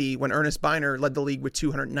 1990 when Ernest Biner led the league with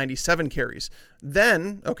 297 carries.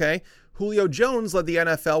 Then, Julio Jones led the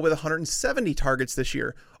NFL with 170 targets this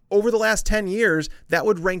year. Over the last 10 years, that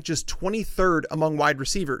would rank just 23rd among wide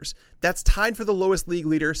receivers. That's tied for the lowest league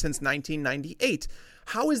leader since 1998.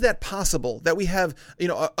 How is that possible that we have,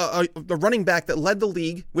 a running back that led the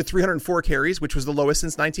league with 304 carries, which was the lowest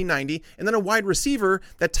since 1990, and then a wide receiver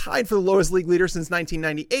that tied for the lowest league leader since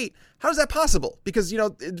 1998? How is that possible? Because,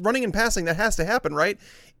 running and passing, that has to happen, right?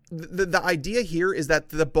 The idea here is that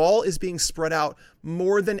the ball is being spread out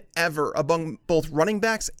more than ever among both running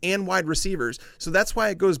backs and wide receivers. So that's why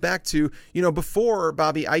it goes back to, before,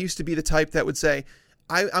 Bobby, I used to be the type that would say,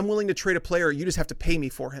 I'm willing to trade a player. You just have to pay me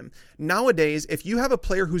for him. Nowadays, if you have a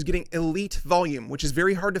player who's getting elite volume, which is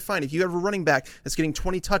very hard to find, if you have a running back that's getting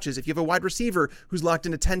 20 touches, if you have a wide receiver who's locked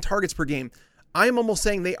into 10 targets per game, I'm almost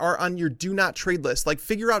saying they are on your do not trade list. Like,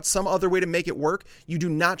 figure out some other way to make it work. You do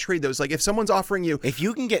not trade those. Like, if someone's offering you... If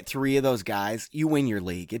you can get 3 of those guys, you win your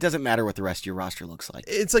league. It doesn't matter what the rest of your roster looks like.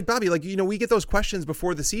 It's like, Bobby, we get those questions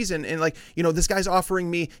before the season, and this guy's offering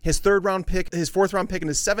me his 3rd round pick, his 4th round pick, and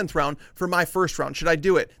his 7th round for my 1st round. Should I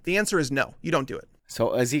do it? The answer is no. You don't do it.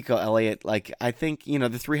 So Ezekiel Elliott, I think, the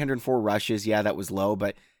 304 rushes, yeah, that was low,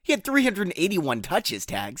 but he had 381 touches,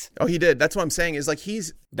 Tags. Oh, he did. That's what I'm saying is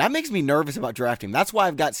that makes me nervous about drafting him. That's why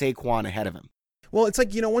I've got Saquon ahead of him. Well, it's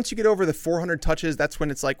once you get over the 400 touches, that's when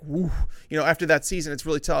it's woo, after that season, it's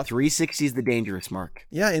really tough. 360 is the dangerous mark.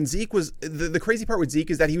 Yeah, and Zeke was, the crazy part with Zeke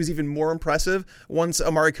is that he was even more impressive once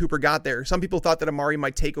Amari Cooper got there. Some people thought that Amari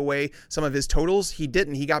might take away some of his totals. He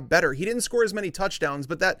didn't. He got better. He didn't score as many touchdowns,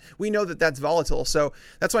 but we know that that's volatile. So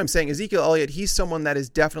that's why I'm saying Ezekiel Elliott, he's someone that is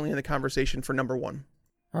definitely in the conversation for number 1.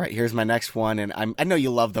 All right, here's my next one, and I know you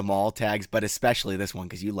love them all, Tags, but especially this one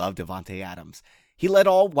because you love Davante Adams. He led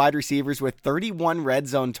all wide receivers with 31 red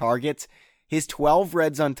zone targets. His 12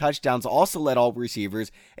 red zone touchdowns also led all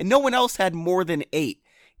receivers, and no one else had more than 8.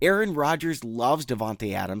 Aaron Rodgers loves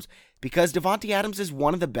Davante Adams because Davante Adams is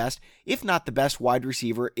one of the best, if not the best, wide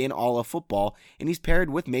receiver in all of football, and he's paired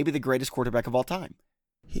with maybe the greatest quarterback of all time.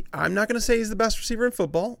 I'm not going to say he's the best receiver in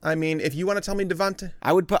football. I mean, if you want to tell me Devontae.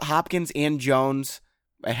 I would put Hopkins and Jones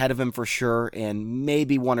ahead of him for sure, and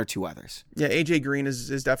maybe one or two others. Yeah, AJ Green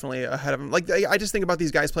is definitely ahead of him. Like, I just think about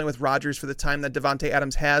these guys playing with Rodgers for the time that Devontae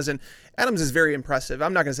Adams has, and Adams is very impressive.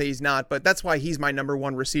 I'm not going to say he's not, but that's why he's my number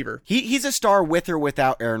one receiver. He's a star with or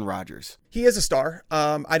without Aaron Rodgers. He is a star.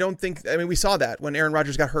 We saw that when Aaron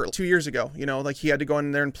Rodgers got hurt 2 years ago. Like he had to go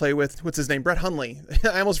in there and play with, what's his name? Brett Hundley.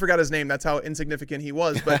 I almost forgot his name. That's how insignificant he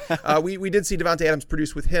was. But we did see Devontae Adams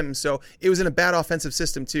produce with him. So it was in a bad offensive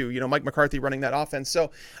system too. Mike McCarthy running that offense.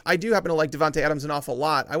 So I do happen to like Devontae Adams an awful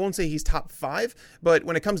lot. I won't say he's top 5, but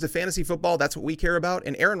when it comes to fantasy football, that's what we care about.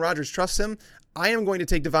 And Aaron Rodgers trusts him. I am going to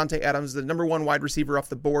take Devontae Adams, the number one wide receiver, off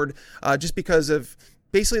the board, just because of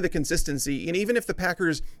basically the consistency. And even if the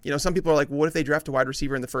Packers, some people are like, well, what if they draft a wide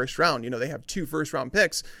receiver in the first round? They have 2 first-round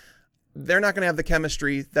picks. They're not going to have the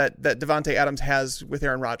chemistry that Devontae Adams has with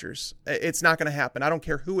Aaron Rodgers. It's not going to happen. I don't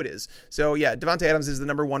care who it is. So, yeah, Devontae Adams is the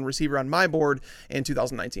number one receiver on my board in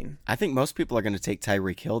 2019. I think most people are going to take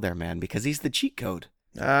Tyreek Hill there, man, because he's the cheat code.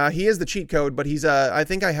 He is the cheat code, but he's I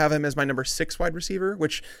think I have him as my number 6 wide receiver,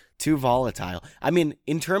 which too volatile. I mean,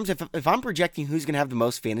 in terms of if I'm projecting who's going to have the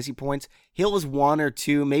most fantasy points, Hill is 1 or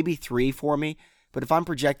 2, maybe 3 for me. But if I'm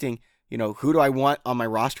projecting, who do I want on my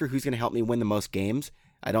roster, who's going to help me win the most games,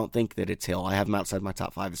 I don't think that it's Hill. I have him outside my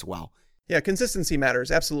top 5 as well. Yeah, consistency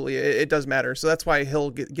matters. Absolutely. It does matter. So that's why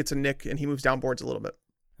Hill gets a nick and he moves down boards a little bit.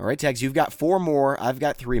 All right, Tags, you've got 4 more. I've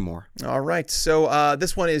got 3 more. All right. So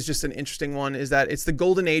this one is just an interesting one, is that it's the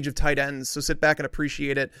golden age of tight ends. So sit back and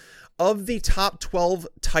appreciate it. Of the top 12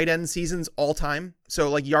 tight end seasons all time, so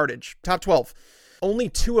like yardage, top 12, only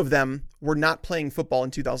 2 of them were not playing football in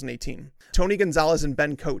 2018. Tony Gonzalez and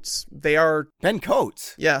Ben Coates. They are... Ben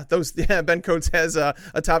Coates? Yeah, Ben Coates has a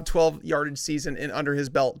top 12 yardage season under his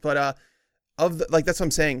belt. But that's what I'm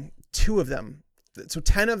saying. 2 of them. So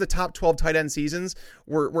 10 of the top 12 tight end seasons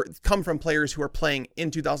were come from players who are playing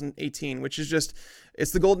in 2018, which is just,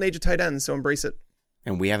 it's the golden age of tight ends, so embrace it.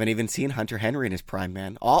 And we haven't even seen Hunter Henry in his prime,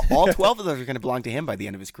 man. All 12 of those are going to belong to him by the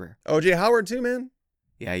end of his career. O.J. Howard too, man.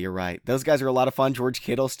 Yeah, you're right. Those guys are a lot of fun. George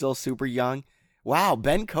Kittle still super young. Wow,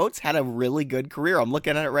 Ben Coates had a really good career. I'm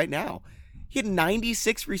looking at it right now. He had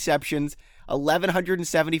 96 receptions,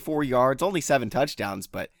 1,174 yards, only 7 touchdowns,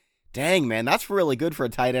 but dang, man, that's really good for a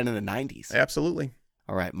tight end in the 90s. Absolutely.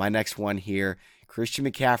 All right, my next one here. Christian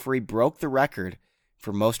McCaffrey broke the record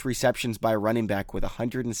for most receptions by a running back with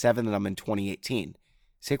 107 of them in 2018.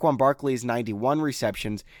 Saquon Barkley's 91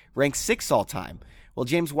 receptions ranked 6th all-time, while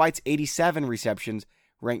James White's 87 receptions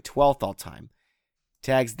ranked 12th all-time.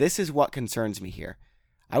 Tags, this is what concerns me here.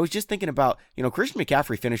 I was just thinking about, Christian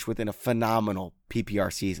McCaffrey finished within a phenomenal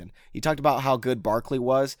PPR season. You talked about how good Barkley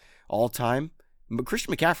was all-time. But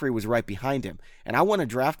Christian McCaffrey was right behind him. And I want to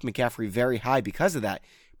draft McCaffrey very high because of that.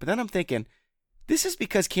 But then I'm thinking, this is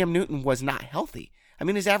because Cam Newton was not healthy. I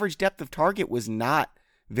mean, his average depth of target was not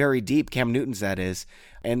very deep. Cam Newton's, that is.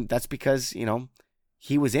 And that's because,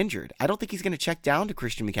 he was injured. I don't think he's going to check down to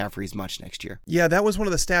Christian McCaffrey as much next year. Yeah, that was one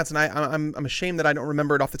of the stats, and I'm ashamed that I don't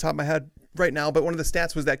remember it off the top of my head right now, but one of the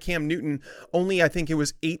stats was that Cam Newton only, I think it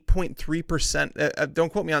was 8.3%.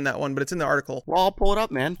 Don't quote me on that one, but it's in the article. Well, I'll pull it up,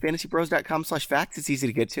 man. fantasybros.com/facts. It's easy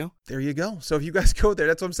to get to. There you go. So if you guys go there,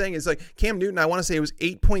 that's what I'm saying. It's like Cam Newton, I want to say it was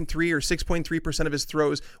 8.3 or 6.3% of his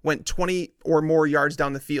throws went 20 or more yards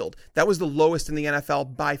down the field. That was the lowest in the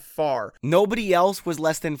NFL by far. Nobody else was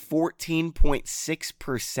less than 14.6%.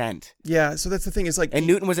 Yeah, so that's the thing. Is like, and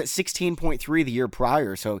Newton was at 16.3 the year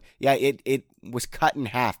prior. So yeah, it was cut in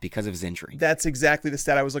half because of his injury. That's exactly the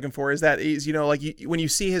stat I was looking for. Is that he's, when you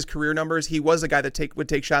see his career numbers, he was a guy that would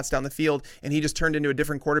take shots down the field, and he just turned into a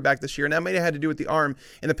different quarterback this year, and that might have had to do with the arm.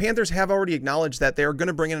 And the Panthers have already acknowledged that they're going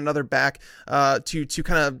to bring in another back to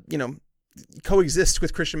kind of coexist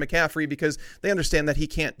with Christian McCaffrey, because they understand that he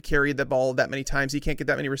can't carry the ball that many times. He can't get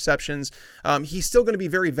that many receptions. He's still going to be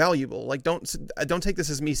very valuable. Like, don't take this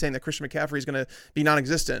as me saying that Christian McCaffrey is going to be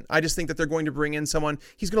non-existent. I just think that they're going to bring in someone.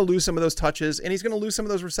 He's going to lose some of those touches, and he's going to lose some of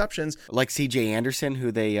those receptions. Like CJ Anderson,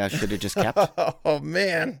 who they should have just kept. Oh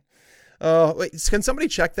man. Wait, can somebody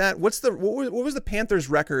check that? What was the Panthers'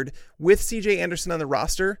 record with CJ Anderson on the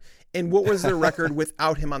roster, and what was their record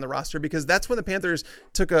without him on the roster? Because that's when the Panthers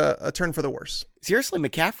took a turn for the worse. Seriously,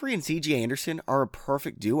 McCaffrey and CJ Anderson are a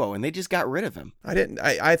perfect duo, and they just got rid of him.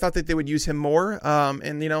 I thought that they would use him more,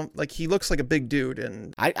 and he looks like a big dude,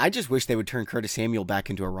 and I just wish they would turn Curtis Samuel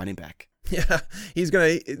back into a running back. Yeah, he's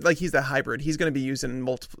the hybrid. He's gonna be used in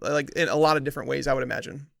in a lot of different ways, I would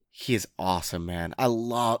imagine. He is awesome, man.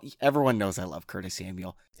 Everyone knows I love Curtis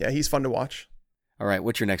Samuel. Yeah, he's fun to watch. All right,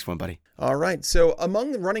 what's your next one, buddy? All right, so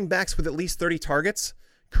among the running backs with at least 30 targets,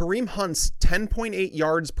 Kareem Hunt's 10.8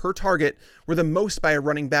 yards per target were the most by a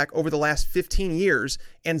running back over the last 15 years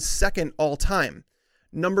and second all time.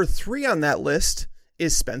 Number 3 on that list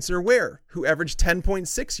is Spencer Ware, who averaged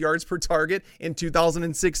 10.6 yards per target in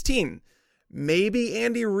 2016. Maybe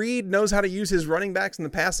Andy Reid knows how to use his running backs in the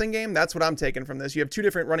passing game. That's what I'm taking from this. You have 2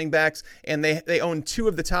 different running backs, and they own 2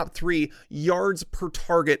 of the top 3 yards per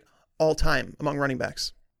target all time among running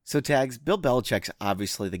backs. So Tags, Bill Belichick's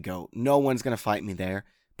obviously the GOAT. No one's going to fight me there.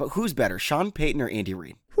 But who's better, Sean Payton or Andy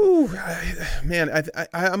Reid? Whew, man,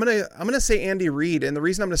 I'm gonna say Andy Reid, and the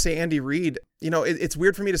reason I'm gonna say Andy Reid, it's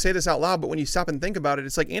weird for me to say this out loud, but when you stop and think about it,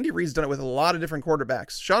 it's like Andy Reid's done it with a lot of different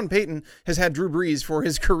quarterbacks. Sean Payton has had Drew Brees for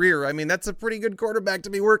his career. I mean, that's a pretty good quarterback to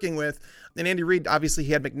be working with. And Andy Reid, obviously,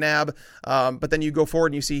 he had McNabb, but then you go forward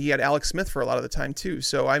and you see he had Alex Smith for a lot of the time too.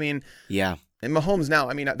 So I mean, yeah. And Mahomes now,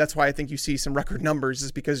 I mean, that's why I think you see some record numbers,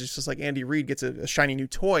 is because it's just like Andy Reid gets a shiny new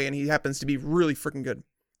toy, and he happens to be really freaking good.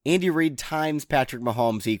 Andy Reid times Patrick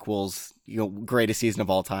Mahomes equals, greatest season of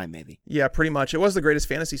all time, maybe. Yeah, pretty much. It was the greatest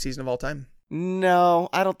fantasy season of all time. No,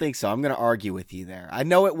 I don't think so. I'm going to argue with you there. I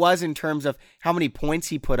know it was in terms of how many points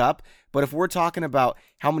he put up, but if we're talking about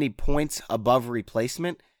how many points above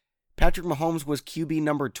replacement, Patrick Mahomes was QB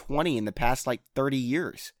number 20 in the past 30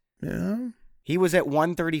 years. Yeah. He was at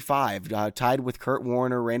 135, tied with Kurt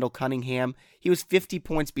Warner, Randall Cunningham. He was 50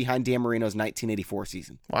 points behind Dan Marino's 1984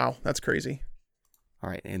 season. Wow, that's crazy. All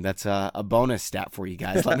right, and that's a bonus stat for you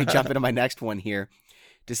guys. Let me jump into my next one here.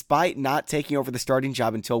 Despite not taking over the starting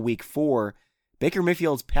job until week 4, Baker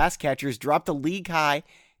Mayfield's pass catchers dropped a league-high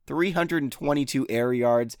 322 air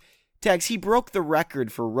yards. Tags, he broke the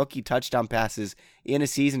record for rookie touchdown passes in a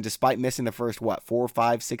season despite missing the first, 4,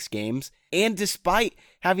 5, 6 games. And despite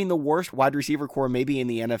having the worst wide receiver core maybe in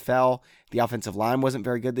the NFL, the offensive line wasn't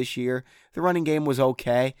very good this year. The running game was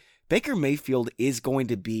okay. Baker Mayfield is going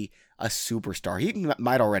to be a superstar. He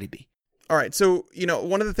might already be. All right. So,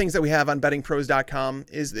 one of the things that we have on bettingpros.com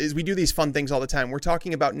is we do these fun things all the time. We're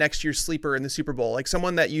talking about next year's sleeper in the Super Bowl, like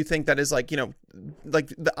someone that you think that is like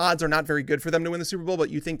the odds are not very good for them to win the Super Bowl, but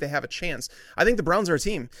you think they have a chance. I think the Browns are a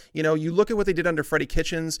team. You look at what they did under Freddie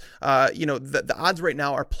Kitchens, the odds right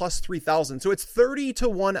now are plus 3,000. So it's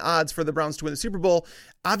 30-1 odds for the Browns to win the Super Bowl.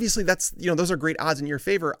 Obviously that's, those are great odds in your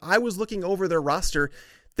favor. I was looking over their roster.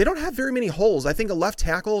 They don't have very many holes. I think a left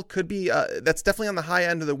tackle could be, that's definitely on the high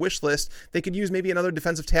end of the wish list. They could use maybe another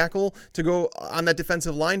defensive tackle to go on that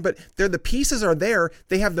defensive line, but the pieces are there.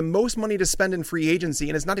 They have the most money to spend in free agency,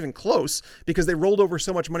 and it's not even close because they rolled over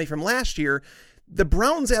so much money from last year. The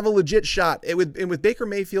Browns have a legit shot. And with Baker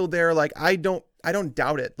Mayfield there, I don't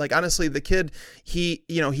doubt it. Honestly, the kid,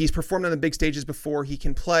 he's performed on the big stages before. He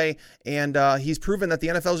can play, and he's proven that the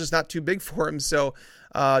NFL is just not too big for him. So,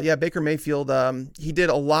 Baker Mayfield, he did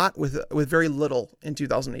a lot with very little in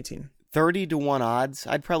 2018. 30-1 odds.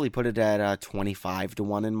 I'd probably put it at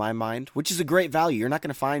 25-1 in my mind, which is a great value. You're not going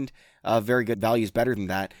to find very good values better than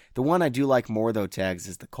that. The one I do like more, though, Tags,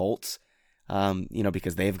 is the Colts.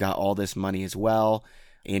 Because they've got all this money as well.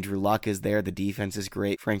 Andrew Luck is there. The defense is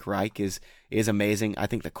great. Frank Reich is amazing. I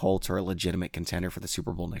think the Colts are a legitimate contender for the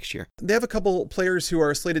Super Bowl next year. They have a couple players who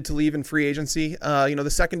are slated to leave in free agency. The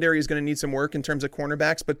secondary is going to need some work in terms of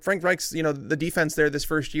cornerbacks, but Frank Reich's, the defense there this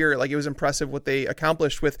first year, it was impressive what they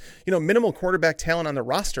accomplished with, minimal quarterback talent on the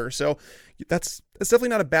roster. So that's definitely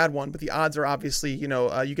not a bad one, but the odds are obviously,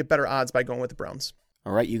 you get better odds by going with the Browns.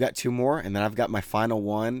 All right, you got 2 more, and then I've got my final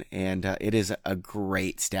one, and it is a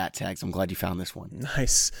great stat tag, so I'm glad you found this one.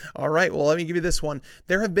 Nice. All right, well, let me give you this one.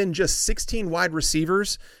 There have been just 16 wide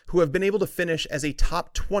receivers who have been able to finish as a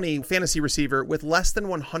top 20 fantasy receiver with less than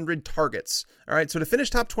 100 targets. All right, so to finish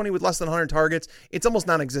top 20 with less than 100 targets, it's almost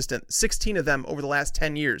non-existent. 16 of them over the last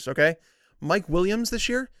 10 years, okay? Mike Williams this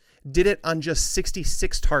year did it on just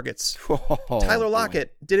 66 targets. Tyler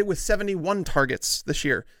Lockett did it with 71 targets this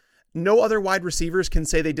year. No other wide receivers can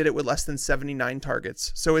say they did it with less than 79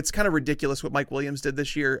 targets. So it's kind of ridiculous what Mike Williams did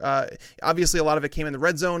this year. Obviously, a lot of it came in the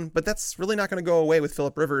red zone, but that's really not going to go away with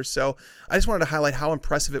Phillip Rivers. So I just wanted to highlight how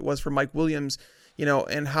impressive it was for Mike Williams,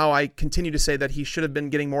 and how I continue to say that he should have been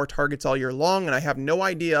getting more targets all year long. And I have no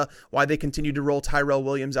idea why they continue to roll Tyrell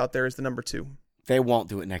Williams out there as the number 2. They won't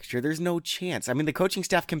do it next year. There's no chance. I mean, the coaching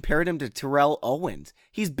staff compared him to Terrell Owens.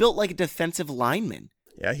 He's built like a defensive lineman.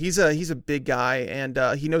 Yeah, he's a big guy, and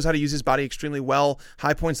he knows how to use his body extremely well.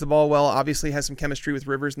 High points the ball well. Obviously has some chemistry with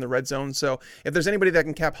Rivers in the red zone. So if there's anybody that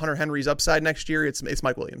can cap Hunter Henry's upside next year, it's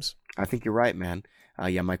Mike Williams. I think you're right, man.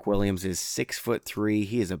 Mike Williams is 6'3".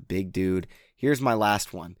 He is a big dude. Here's my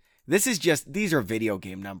last one. These are video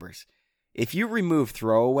game numbers. If you remove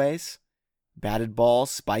throwaways, batted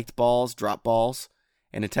balls, spiked balls, drop balls,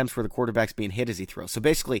 and attempts where the quarterback's being hit as he throws. So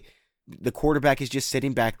basically, The quarterback is just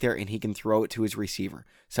sitting back there and he can throw it to his receiver.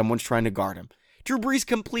 Someone's trying to guard him. Drew Brees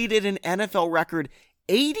completed an NFL record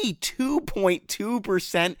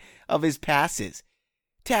 82.2% of his passes.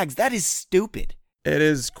 Tags, that is stupid. It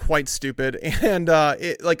is quite stupid. And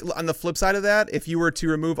like on the flip side of that, if you were to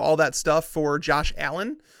remove all that stuff for Josh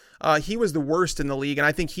Allen, he was the worst in the league. And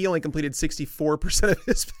I think he only completed 64% of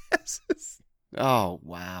his passes. Oh,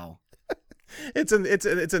 wow. It's in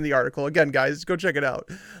the article. Again, guys, go check it out.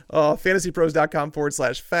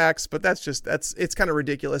 fantasypros.com/facts. But it's kind of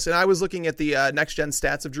ridiculous. And I was looking at the next gen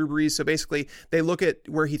stats of Drew Brees. So basically they look at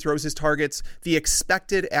where he throws his targets, the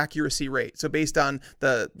expected accuracy rate. So based on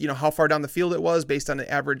how far down the field it was, based on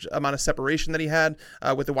the average amount of separation that he had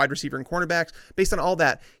with the wide receiver and cornerbacks, based on all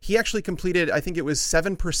that, he actually completed, I think it was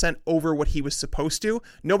 7% over what he was supposed to.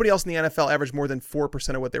 Nobody else in the NFL averaged more than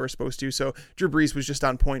 4% of what they were supposed to. So Drew Brees was just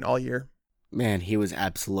on point all year. Man, he was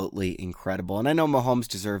absolutely incredible. And I know Mahomes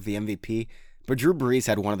deserved the MVP, but Drew Brees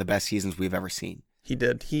had one of the best seasons we've ever seen. He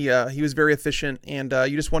did. He was very efficient, and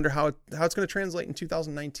you just wonder how it's going to translate in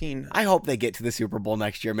 2019. I hope they get to the Super Bowl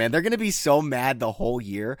next year, man. They're going to be so mad the whole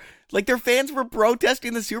year. Like, their fans were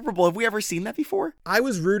protesting the Super Bowl. Have we ever seen that before? I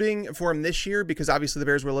was rooting for him this year because obviously the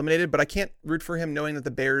Bears were eliminated, but I can't root for him knowing that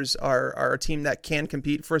the Bears are a team that can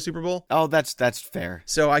compete for a Super Bowl. Oh, that's fair.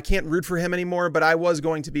 So I can't root for him anymore, but I was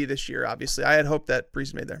going to be this year, obviously. I had hoped that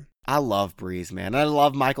Brees made there. I love Brees, man. I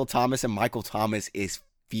love Michael Thomas, and Michael Thomas is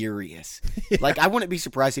furious. Yeah. Like, I wouldn't be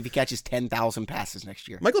surprised if he catches 10,000 passes next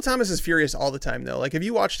year. Michael Thomas is furious all the time, though. Like, have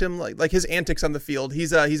you watched him, like his antics on the field?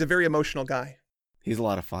 He's a very emotional guy. He's a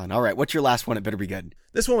lot of fun. All right, what's your last one? It better be good.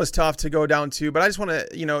 This one was tough to go down to, but I just want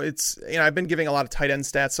to, I've been giving a lot of tight end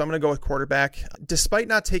stats, so I'm going to go with quarterback. Despite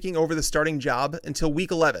not taking over the starting job until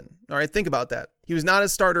week 11. All right, think about that. He was not a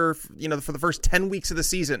starter, for the first 10 weeks of the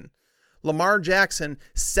season. Lamar Jackson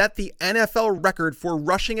set the NFL record for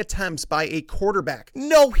rushing attempts by a quarterback.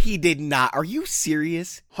 No, he did not. Are you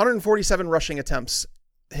serious? 147 rushing attempts.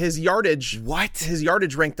 His yardage... What? His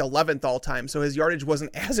yardage ranked 11th all time, so his yardage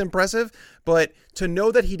wasn't as impressive, but to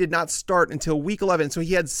know that he did not start until week 11, so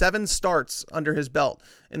he had 7 starts under his belt,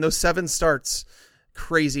 and those 7 starts...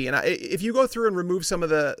 crazy. And if you go through and remove some of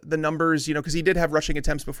the numbers, because he did have rushing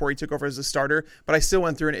attempts before he took over as a starter, but I still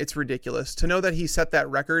went through and it's ridiculous to know that he set that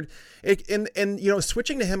record.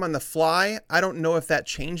 Switching to him on the fly, I don't know if that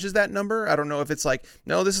changes that number. I don't know if it's like,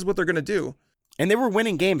 no, this is what they're going to do. And they were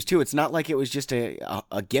winning games too. It's not like it was just a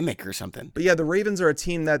gimmick or something. But yeah, the Ravens are a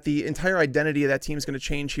team that the entire identity of that team is going to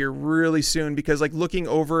change here really soon, because like looking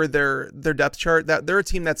over their depth chart, that they're a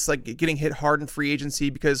team that's like getting hit hard in free agency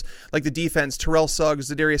because like the defense, Terrell Suggs,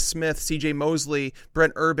 Zadarius Smith, CJ Mosley,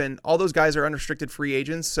 Brent Urban, all those guys are unrestricted free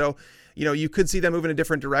agents. So you could see them move in a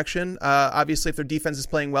different direction. Obviously, if their defense is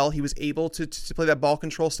playing well, he was able to play that ball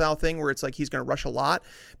control style thing where it's like he's going to rush a lot.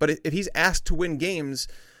 But if he's asked to win games,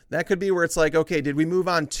 that could be where it's like, okay, did we move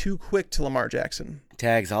on too quick to Lamar Jackson?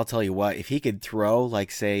 Tags, I'll tell you what, if he could throw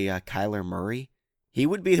like, say, Kyler Murray, he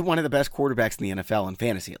would be one of the best quarterbacks in the NFL, in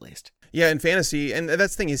fantasy at least. Yeah, in fantasy. And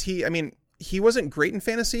that's the thing is he wasn't great in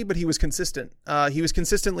fantasy, but he was consistent. He was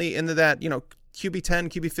consistently into that, QB 10,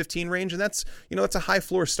 QB 15 range. And that's a high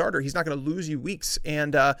floor starter. He's not going to lose you weeks.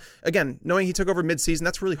 And again, knowing he took over midseason,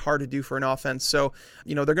 that's really hard to do for an offense. So,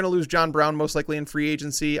 they're going to lose John Brown most likely in free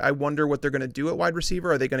agency. I wonder what they're going to do at wide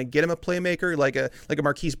receiver. Are they going to get him a playmaker like a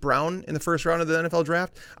Marquise Brown in the first round of the NFL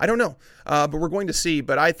draft? I don't know. But we're going to see.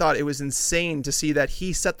 But I thought it was insane to see that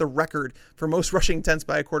he set the record for most rushing attempts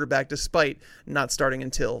by a quarterback despite not starting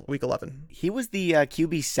until week 11. He was the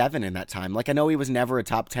QB 7 in that time. Like, I know he was never a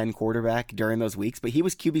top 10 quarterback during those weeks, but he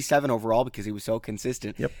was QB 7 overall because he was so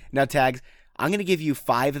consistent. Yep. Now, Tags, I'm going to give you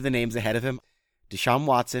 5 of the names ahead of him: Deshaun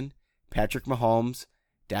Watson, Patrick Mahomes,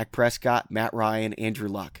 Dak Prescott, Matt Ryan, Andrew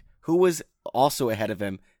Luck. Who was also ahead of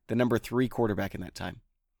him, the number 3 quarterback in that time?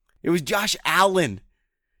 It was Josh Allen.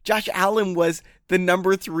 Josh Allen was the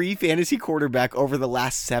number 3 fantasy quarterback over the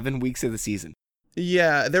last 7 weeks of the season.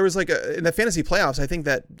 Yeah, there was in the fantasy playoffs, I think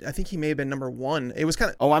he may have been number 1. It was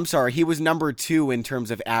kind of... Oh, I'm sorry. He was number 2 in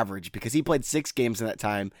terms of average because he played 6 games in that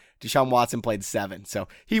time. Deshaun Watson played 7. So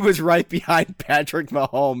he was right behind Patrick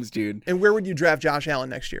Mahomes, dude. And where would you draft Josh Allen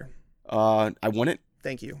next year? I wouldn't.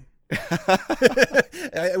 Thank you.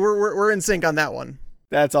 We're in sync on that one.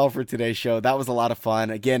 That's all for today's show. That was a lot of fun.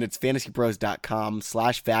 Again, it's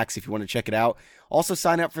fantasypros.com/facts if you want to check it out. Also,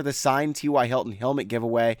 sign up for the signed T.Y. Hilton helmet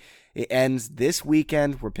giveaway. It ends this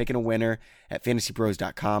weekend. We're picking a winner at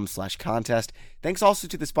fantasypros.com/contest. Thanks also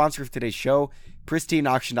to the sponsor of today's show,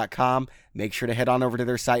 pristineauction.com. Make sure to head on over to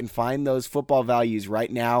their site and find those football values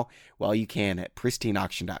right now while you can at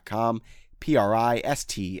pristineauction.com,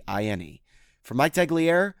 Pristine. For Mike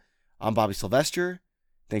Tagliere, I'm Bobby Sylvester.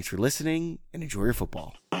 Thanks for listening and enjoy your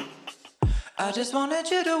football. I just wanted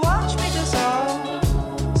you to watch me just